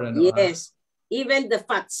and soar. Ano, Yes. Even the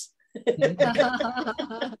fats.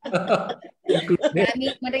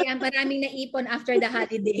 maraming naipon after the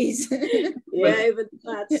holidays. Yeah, even the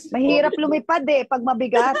fats. Mahirap lumipad pag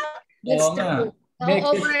mabigat. Oo nga.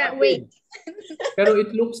 Overweight. Pero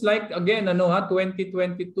it looks like, again,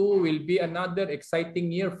 2022 will be another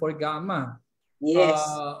exciting year for GAMA. Yes.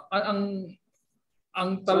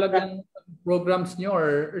 Ang talagang programs nyo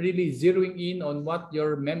are really zeroing in on what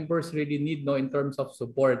your members really need in terms of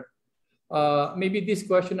support. Maybe this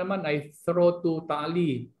question naman I throw to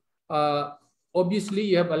Tali. Obviously,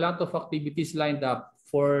 you have a lot of activities lined up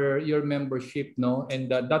for your membership, and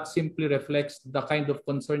that simply reflects the kind of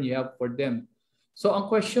concern you have for them. So ang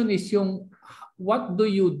question is what do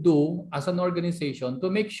you do as an organization to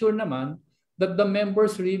make sure naman that the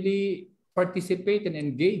members really participate and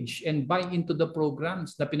engage and buy into the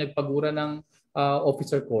programs na pinagpagura ng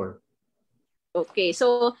Officer Corps? Okay,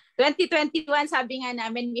 so 2021, sabi nga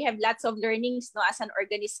namin, we have lots of learnings as an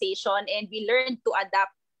organization, and we learned to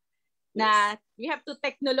adapt. Na we have to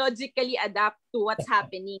technologically adapt to what's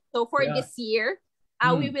happening. So for this year,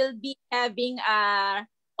 we will be having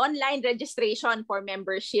online registration for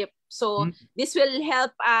membership. So this will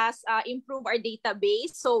help us improve our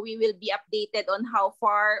database. So we will be updated on how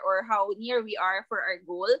far or how near we are for our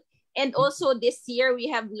goal. And also this year, we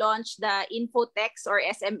have launched the info text or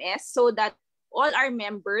SMS so that all our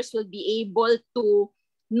members will be able to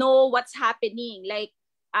know what's happening. Like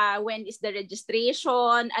when is the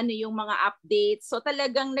registration, ano yung mga updates. So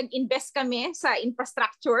talagang nag-invest kami sa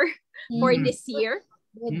infrastructure for this year.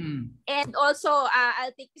 And also,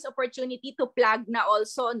 I'll take this opportunity to plug na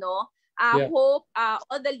also, hope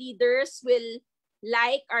all the leaders will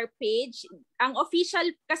like our page. Ang official,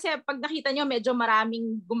 kasi pag nakita nyo, medyo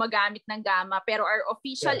maraming gumagamit ng GAMA, pero our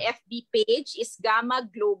official FB page is GAMA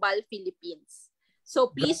Global Philippines.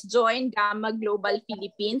 So please join GAMA Global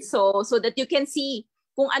Philippines so that you can see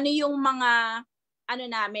kung ano yung mga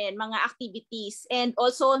mga activities. And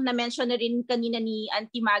also, na-mention na rin kanina ni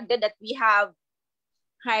Auntie Magda that we have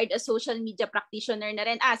hired a social media practitioner na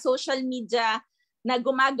rin. Social media na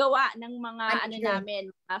gumagawa ng mga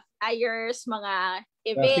mga flyers, mga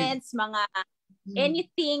events, mga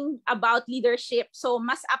anything about leadership. So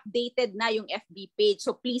mas updated na yung FB page.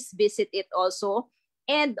 So please visit it also.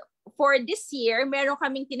 And for this year, meron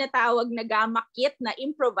kaming tinatawag na GAMA kit na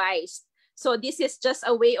improvised. So this is just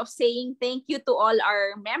a way of saying thank you to all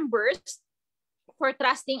our members for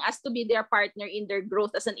trusting us to be their partner in their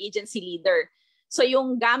growth as an agency leader. So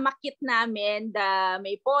yung GAMA kit namin,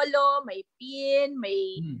 may polo, may pin,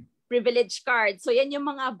 may privilege card. So yan yung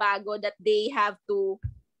mga bago that they have to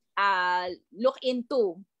look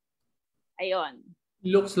into. Ayun.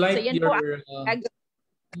 Looks like so you're...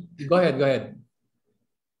 Go ahead.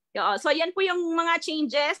 So yan po yung mga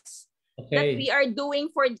changes that we are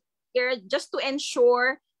doing for this year just to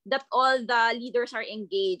ensure that all the leaders are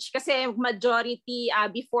engaged. Kasi majority,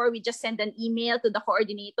 before we just send an email to the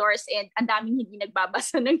coordinators and ang daming hindi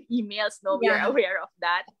nagbabasa ng emails, we are aware of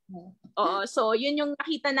that. So yun yung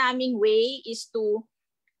nakita naming way is to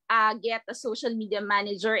get a social media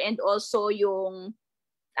manager and also yung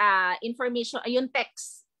information, yung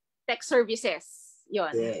text services.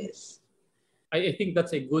 Yun. Yes. I think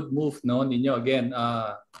that's a good move, ninyo. Again,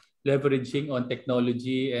 leveraging on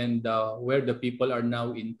technology and where the people are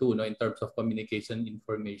now into in terms of communication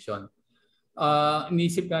information.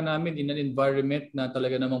 Inisip nga namin in an environment na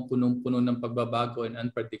talaga namang punong-puno ng pagbabago and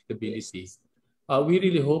unpredictability. We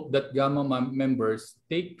really hope that GAMA members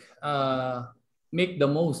make the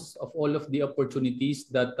most of all of the opportunities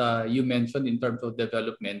that you mentioned in terms of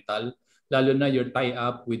developmental, lalo na your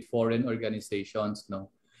tie-up with foreign organizations,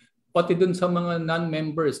 Pati dun sa mga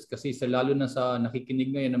non-members, kasi lalo na sa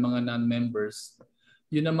nakikinig ngayon ng mga non-members,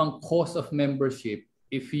 yun namang cost of membership,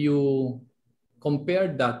 if you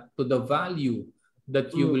compare that to the value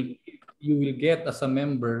that you will get as a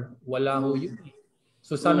member, wala ho yun.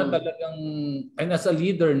 So sana talagang, and as a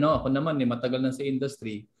leader, ako naman matagal na sa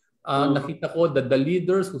industry, nakita ko that the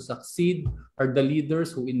leaders who succeed are the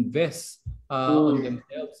leaders who invest on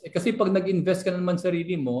themselves. Kasi pag nag-invest ka naman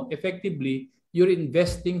sarili mo, effectively, you're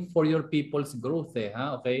investing for your people's growth,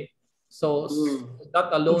 okay? So that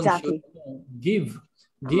alone should give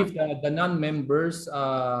the non-members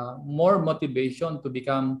more motivation to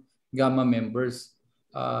become GAMA members.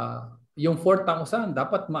 Yung 4,000,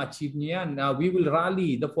 dapat ma-achieve niyo yan. We will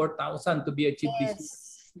rally the 4,000 to be achieved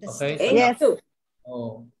this year. Okay? Yes.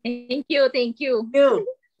 Thank you.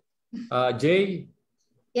 Jay?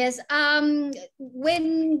 Yes,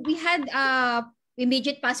 when we had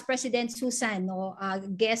immediate past President Susan, no,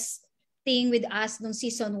 guesting with us nung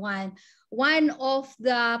season 1, one of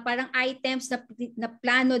the parang items na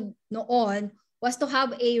plano noon was to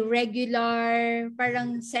have a regular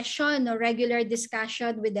parang session or regular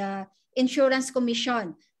discussion with the Insurance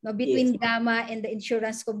Commission, no, between GAMA and the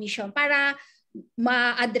Insurance Commission para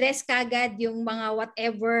ma-address kagad yung mga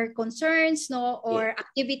whatever concerns, no, or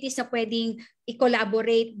activities na pwedeng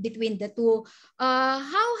i-collaborate between the two.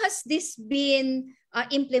 How has this been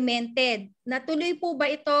implemented? Natuloy po ba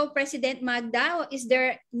ito, President Magda? Is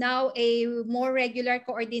there now a more regular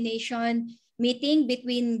coordination meeting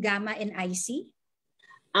between GAMA and IC?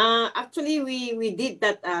 Actually, we did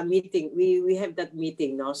that meeting. We have that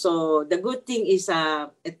meeting, no. So the good thing is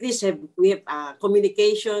at least we have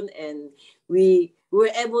communication, and we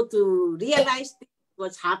were able to realize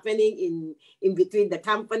what's happening in between the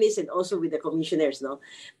companies and also with the commissioners, no.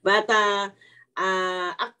 But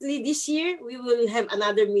actually this year we will have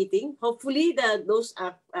another meeting. Hopefully those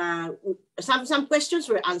some questions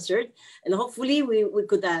were answered, and hopefully we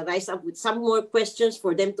could rise up with some more questions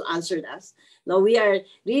for them to answer us. Now we are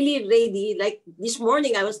really ready. Like this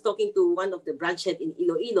morning, I was talking to one of the branch head in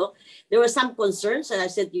Iloilo. There were some concerns, and I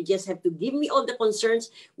said, you just have to give me all the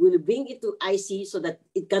concerns. We'll bring it to IC so that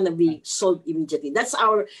it can be solved immediately. That's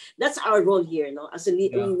our role here. No, as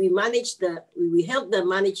we manage we help the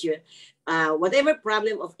manager, whatever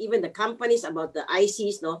problem of even the companies about the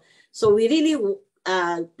ICs. No, so we really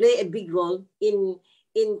play a big role in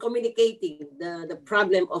communicating the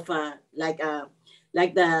problem of like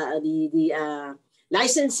the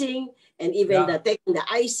licensing, and even the taking the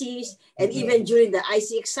ICs, and even during the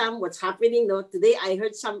IC exam, what's happening. No, today I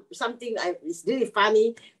heard something. It's really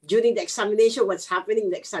funny during the examination. What's happening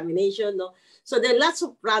in the examination? No, so there are lots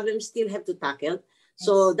of problems still have to tackle.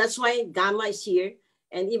 So that's why GAMA is here,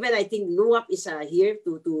 and even I think LUAP is here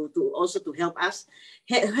to also to help us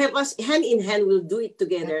hand in hand. We'll do it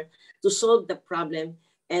together to solve the problem,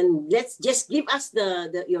 and let's just give us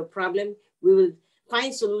your problem. We will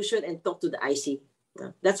find solution and talk to the IC.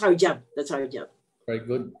 That's our job. Very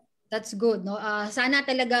good. That's good, no. Sana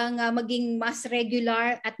talagang maging mas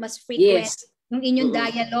regular at mas frequent yung inyong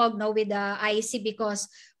dialogue, no, with the IC, because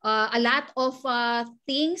a lot of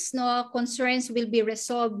things, no, concerns will be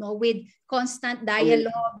resolved, no, with constant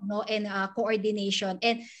dialogue, no, and coordination.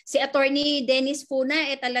 And si Attorney Dennis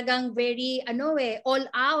Puna talagang very all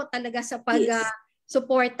out talaga sa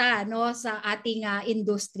suporta, no, sa ating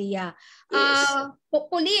industriya.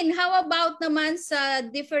 Pauline, how about naman sa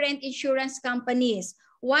different insurance companies?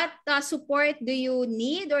 What support do you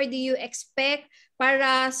need or do you expect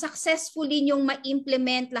para successfully nyong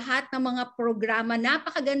ma-implement lahat ng mga programa,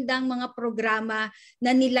 napakagandang mga programa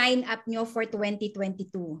na niline up nyo for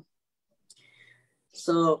 2022?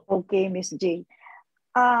 So, okay, Miss J.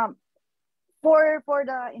 For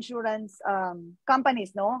the insurance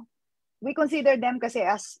companies, no, we consider them kasi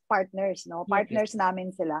as partners, no? Partners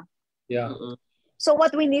namin sila. Yeah. So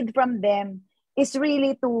what we need from them is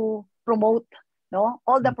really to promote, no,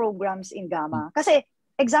 all the programs in GAMA. Kasi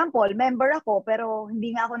example, member ako pero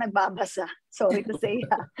hindi nga ako nagbabasa. Sorry to say.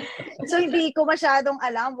 So hindi ko masyadong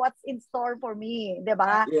alam what's in store for me, 'di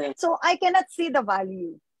ba? Yeah. So I cannot see the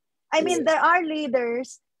value. I mean, there are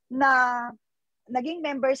leaders na naging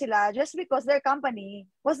member sila just because their company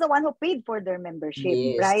was the one who paid for their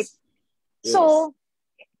membership, right? Yes. So,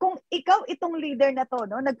 kung ikaw itong leader na to,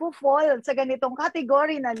 no, nagpo-fall sa ganitong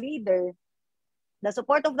category na leader, the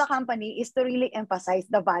support of the company is to really emphasize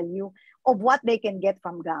the value of what they can get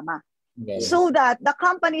from GAMA. Yes. So that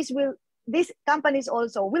these companies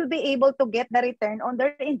also will be able to get the return on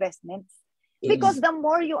their investments. Yes. Because the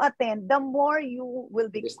more you attend, the more you will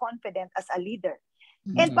be confident as a leader.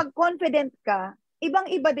 And pag confident ka,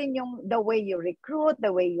 ibang-iba din yung the way you recruit, the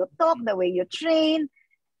way you talk, the way you train,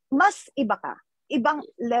 mas iba ka. Ibang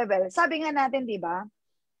level. Sabi nga natin, di ba?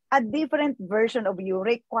 A different version of you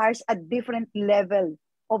requires a different level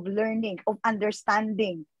of learning, of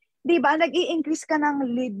understanding. Di ba? Nag-i-increase ka ng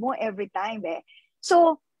lead mo every time eh.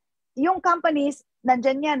 So, yung companies,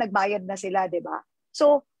 nandyan yan, nagbayad na sila, di ba?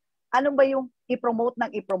 So, ano ba yung i-promote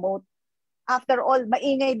ng i-promote? After all,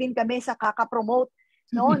 maingay din kami sa kaka-promote,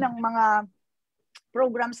 no, ng mga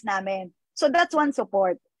programs namin. So, that's one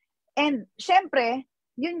support. And, syempre,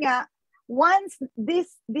 yun nga, once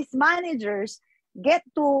these managers get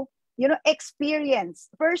to, experience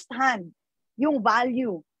firsthand yung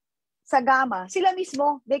value sa GAMA, sila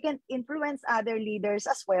mismo, they can influence other leaders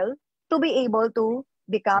as well to be able to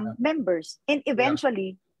become members and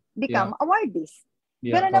eventually become awardees.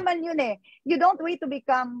 Yeah. Gano'n naman yun eh. You don't wait to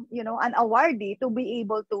become, an awardee to be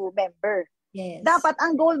able to member. Yes. Dapat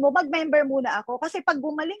ang goal mo, mag-member muna ako. Kasi pag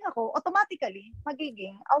gumaling ako, automatically,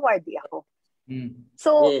 magiging awardee ako.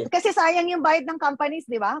 So, kasi sayang yung bayad ng companies,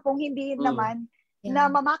 di ba? Kung hindi naman na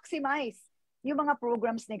ma-maximize yung mga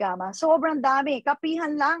programs ni GAMA. Sobrang dami.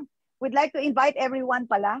 Kapihan lang. We'd like to invite everyone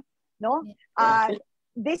pala. No?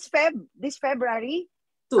 This February,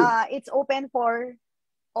 it's open for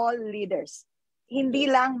all leaders. Hindi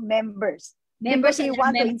lang members. Members Because we and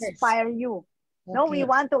want to members. inspire you. Okay. No, we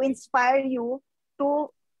want to inspire you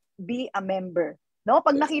to be a member. No,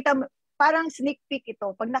 pag nakita mo, parang sneak peek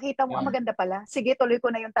ito. Pag nakita mo, maganda pala. Sige, tuloy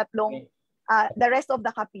ko na yung tatlong, the rest of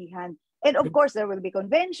the kapihan. And of course, there will be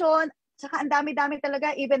convention. Saka ang dami-dami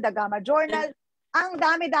talaga, even the GAMA Journal. Ang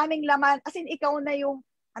dami-daming laman. As in, ikaw na yung,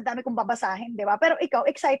 ang dami kong babasahin, di ba? Pero ikaw,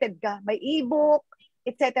 excited ka. May ebook,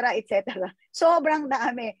 etc., etc. Sobrang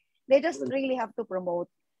dami. They just really have to promote.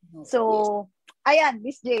 So, ayan,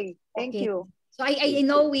 Miss J, thank you. So I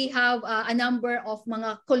know we have a number of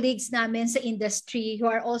mga colleagues namin sa industry who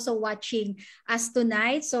are also watching us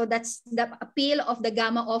tonight. So that's the appeal of the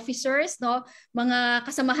GAMA officers, no? Mga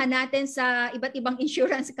kasamahan natin sa iba't ibang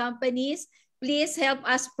insurance companies. Please help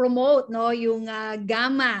us promote, no, yung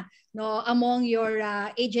GAMA, no, among your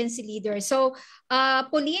agency leaders. So,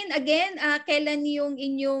 Pauline, again, kailan yung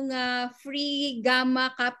inyong free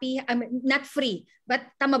GAMA copy? Not free, but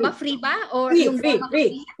tama ba? Free ba? Or Free, yung free, GAMA free.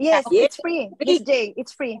 copy? Yes, Okay. it's free. Miss J,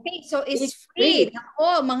 it's free. Okay, so it's free. free.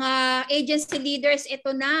 Ako, mga agency leaders,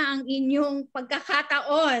 ito na ang inyong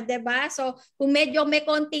pagkakataon, 'di ba? So, kung medyo may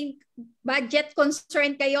konting budget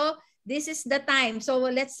concern kayo, this is the time. So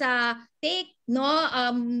let's take, no,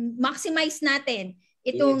 maximize natin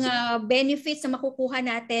itong benefits na makukuha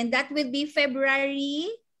natin. That will be February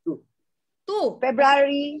 2.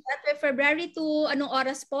 February. February 2, anong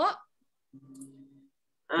oras po?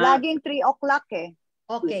 Laging 3 o'clock eh.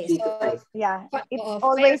 Okay, so yeah, it's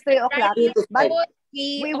always 3 o'clock. But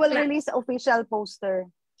we will release official poster.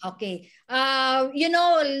 Okay. You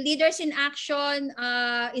know, Leaders in Action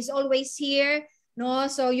is always here, no?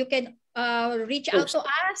 So you can reach out to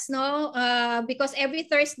us, no? Because every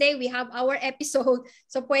Thursday we have our episode.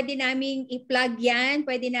 So pwede naming i-plug yan,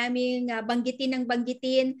 pwede naming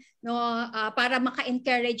banggitin, no? Para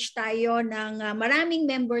maka-encourage tayo ng maraming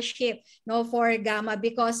membership, no, for GAMA,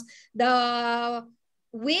 because the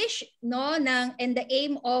wish, no, and the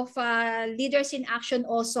aim of Leaders in Action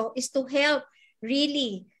also is to help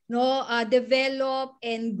really, no, develop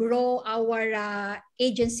and grow our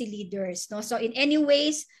agency leaders, no? So in any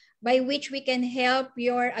ways by which we can help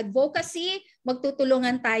your advocacy,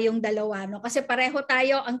 magtutulungan tayong dalawa, no? Kasi pareho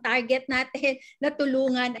tayo, ang target natin na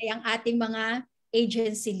tulungan ay ang ating mga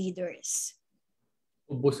agency leaders.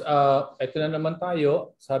 Ito na naman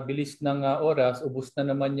tayo, sa bilis ng oras, ubos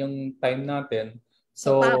na naman yung time natin.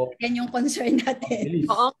 So yan yung concern natin.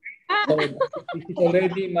 Oo. So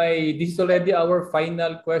this is already our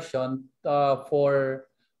final question for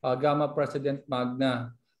GAMA President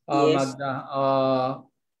Magda. Yes. Magda,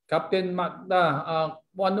 Captain Magda,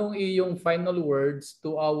 anong iyong final words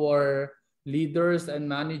to our leaders and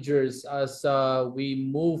managers as we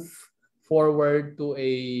move forward to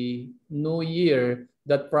a new year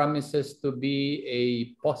that promises to be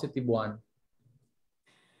a positive one?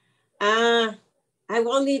 I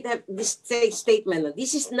only have this statement.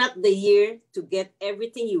 This is not the year to get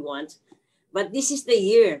everything you want, but this is the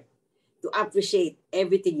year to appreciate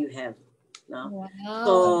everything you have. No? Wow.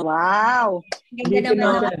 So, wow. Ganda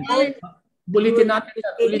naman. Bulitin natin.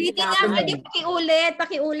 Ulitin nga, pwede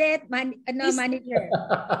pakiulit, manager.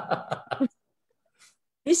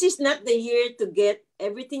 This is not the year to get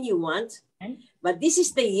everything you want, but this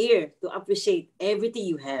is the year to appreciate everything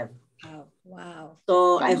you have. Wow.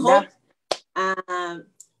 So I hope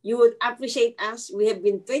you would appreciate us. We have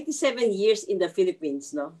been 27 years in the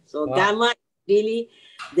Philippines, no? So GAMA really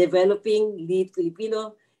developing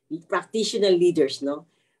Filipino practitioner leaders, no?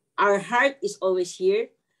 Our heart is always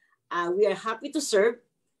here. We are happy to serve.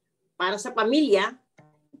 Para sa pamilya,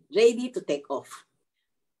 ready to take off.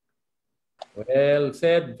 Well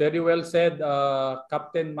said, very well said,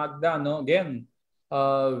 Captain Magda. No, again,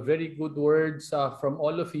 very good words from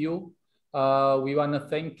all of you. We want to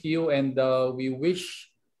thank you, and we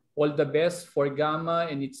wish all the best for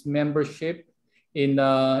GAMA and its membership in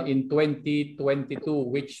 2022,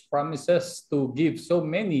 which promises to give so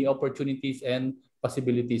many opportunities and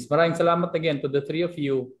possibilities. Maraming salamat again to the three of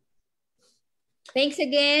you. Thanks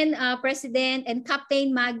again, President and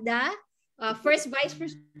Captain Magda, First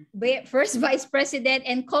Vice President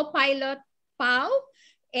and Co-Pilot Pau,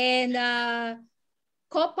 and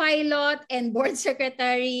co-pilot and board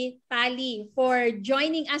secretary Tali for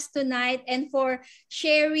joining us tonight and for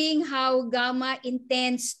sharing how GAMA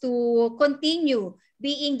intends to continue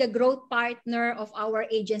being the growth partner of our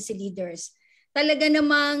agency leaders. Talaga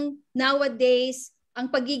namang nowadays,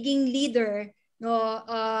 ang pagiging leader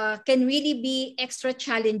can really be extra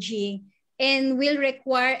challenging and will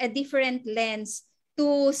require a different lens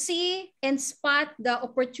to see and spot the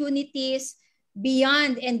opportunities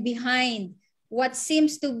beyond and behind what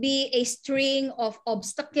seems to be a string of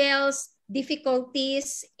obstacles,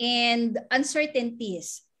 difficulties, and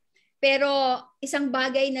uncertainties. Pero isang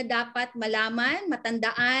bagay na dapat malaman,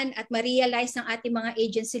 matandaan, at ma-realize ng ating mga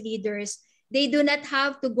agency leaders, they do not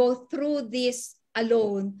have to go through this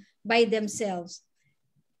alone by themselves.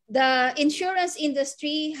 The insurance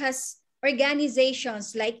industry has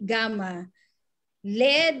organizations like GAMA,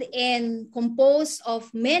 led and composed of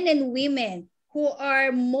men and women who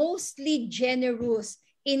are mostly generous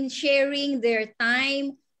in sharing their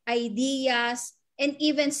time, ideas, and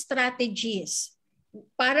even strategies.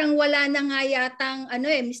 Parang wala na nga yatang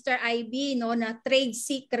Mr. IB na trade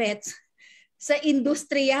secrets sa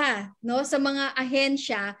industriya, sa mga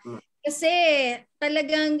ahensya, kasi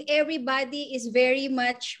talagang everybody is very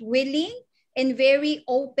much willing and very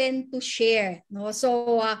open to share,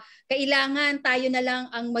 so kailangan tayo na lang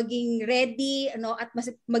ang maging ready at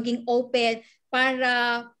maging open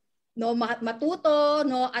para matuto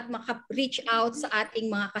at maka-reach out sa ating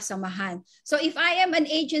mga kasamahan. So if I am an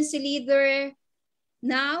agency leader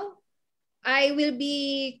now, I will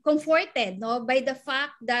be comforted by the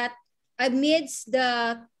fact that amidst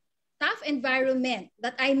the tough environment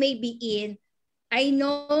that I may be in, I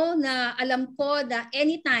know na alam ko that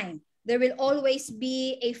anytime there will always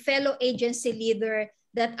be a fellow agency leader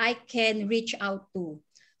that I can reach out to.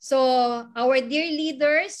 So our dear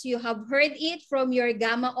leaders, you have heard it from your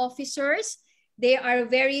GAMA officers. They are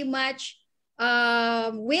very much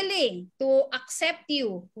willing to accept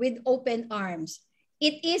you with open arms.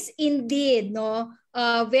 It is indeed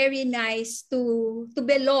very nice to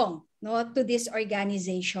belong to this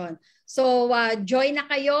organization. So join na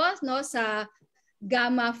kayo sa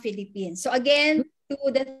GAMA Philippines. So again, to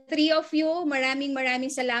the three of you, maraming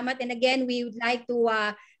salamat. And again, we would like to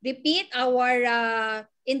repeat our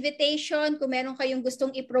invitation. Kung meron kayong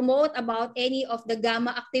gustong i-promote about any of the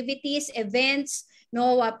GAMA activities, events,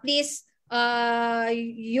 please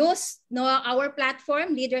use our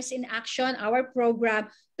platform, Leaders in Action, our program,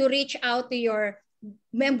 to reach out to your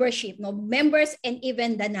membership, members and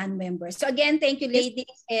even the non-members. So again, thank you,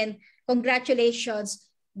 ladies, and congratulations.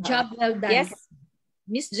 Job well done. Yes.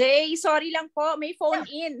 Miss J, sorry lang po, may phone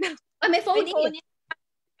in. May phone in.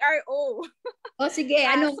 RO. Sige,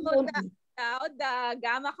 anong so phone in? The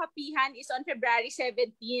GAMA Kapihan is on February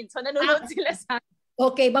 17. So nanonood sila sa...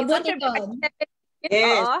 Okay, mabuti doon.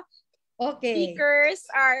 Yes. Okay. Speakers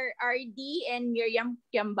are RD and Miriam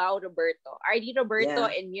Kiambao Roberto. RD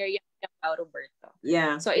Roberto and Miriam Kiambao Roberto.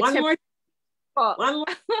 Yeah. So it's one more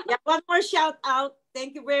shout out.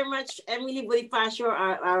 Thank you very much, Emily Bonifacio,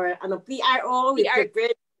 our PRO. We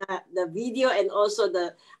prepared the video and also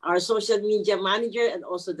our social media manager and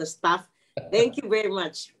also the staff. Thank you very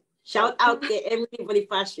much. Shout out to Emily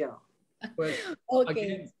Bonifacio. Well,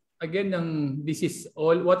 Okay. again, this is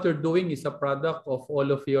all what you're doing is a product of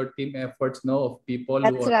all of your team efforts, of people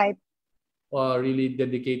That's right. who are really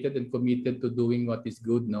dedicated and committed to doing what is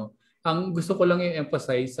good, Ang gusto ko lang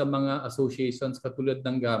i-emphasize sa mga associations katulad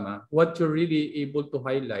ng GAMA, what you're really able to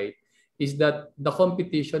highlight is that the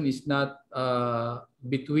competition is not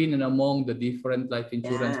between and among the different life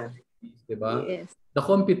insurance companies, diba? Yes. The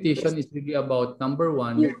competition is really about, number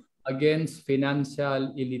one, against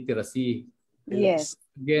financial illiteracy. Yes.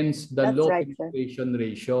 Against the That's low right, penetration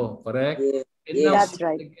ratio, correct? Yes. And now That's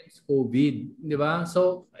right. against COVID, di ba?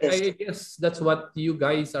 So I guess that's what you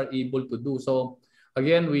guys are able to do. So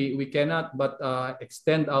again, we cannot but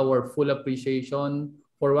extend our full appreciation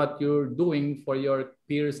for what you're doing for your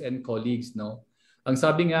peers and colleagues, Ang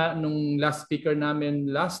sabi nga nung last speaker namin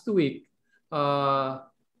last week,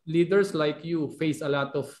 leaders like you face a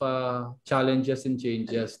lot of challenges and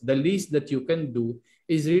changes. The least that you can do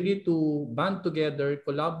is really to band together,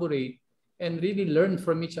 collaborate, and really learn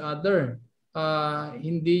from each other.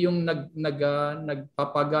 Hindi yung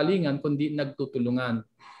nagpapagalingan, kundi nagtutulungan.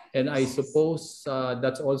 And I suppose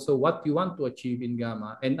that's also what you want to achieve in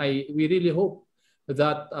GAMA. And we really hope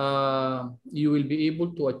that you will be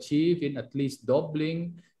able to achieve in at least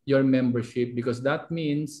doubling your membership, because that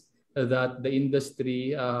means that the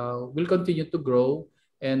industry will continue to grow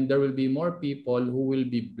and there will be more people who will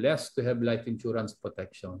be blessed to have life insurance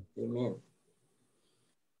protection. Amen.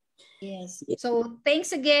 Yes. So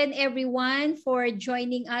thanks again, everyone, for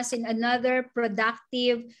joining us in another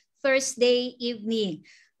productive Thursday evening.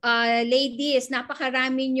 Ladies,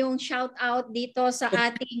 napakarami yung shout out dito sa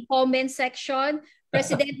ating comment section.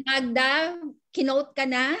 President Magda, kinote ka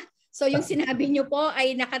na. So yung sinabi niyo po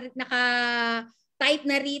ay naka-type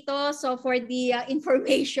na rito. So for the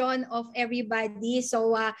information of everybody.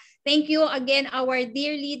 So thank you again, our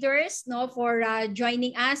dear leaders, for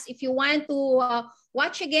joining us. If you want to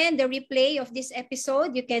watch again the replay of this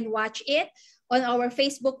episode, you can watch it on our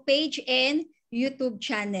Facebook page and YouTube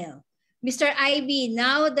channel. Mr. Ivy,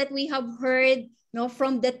 now that we have heard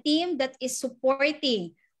from the team that is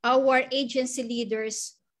supporting our agency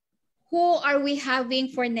leaders, who are we having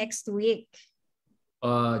for next week?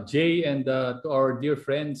 Jay, and to our dear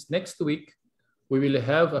friends, next week, we will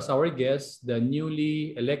have as our guest the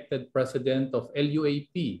newly elected president of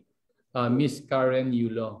LUAP, Miss Karen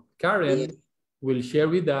Yulo. Karen will share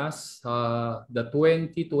with us the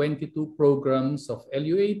 2022 programs of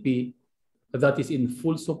LUAP that is in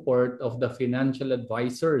full support of the financial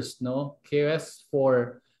advisors, KS,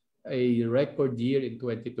 for a record year in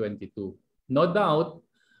 2022. No doubt,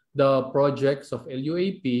 the projects of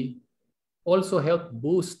LUAP also help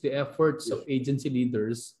boost the efforts of agency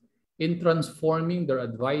leaders in transforming their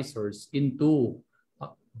advisors into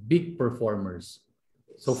big performers.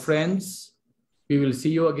 So friends, we will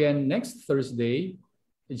see you again next Thursday,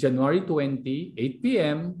 January 20, 8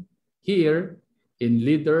 p.m. here in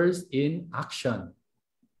Leaders in Action.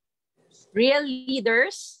 Real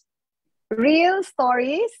leaders. Real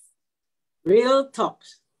stories. Real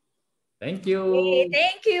talks. Thank you. Okay,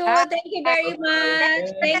 thank you. Thank you very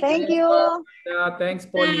much. Thank you. Thanks,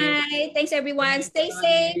 Pauline. Bye. Thanks, everyone. Stay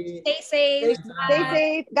safe. Stay safe. Stay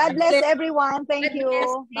safe. God bless everyone. Thank God you.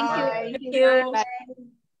 bless. Thank you. Bye.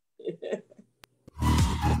 Thank you. Bye.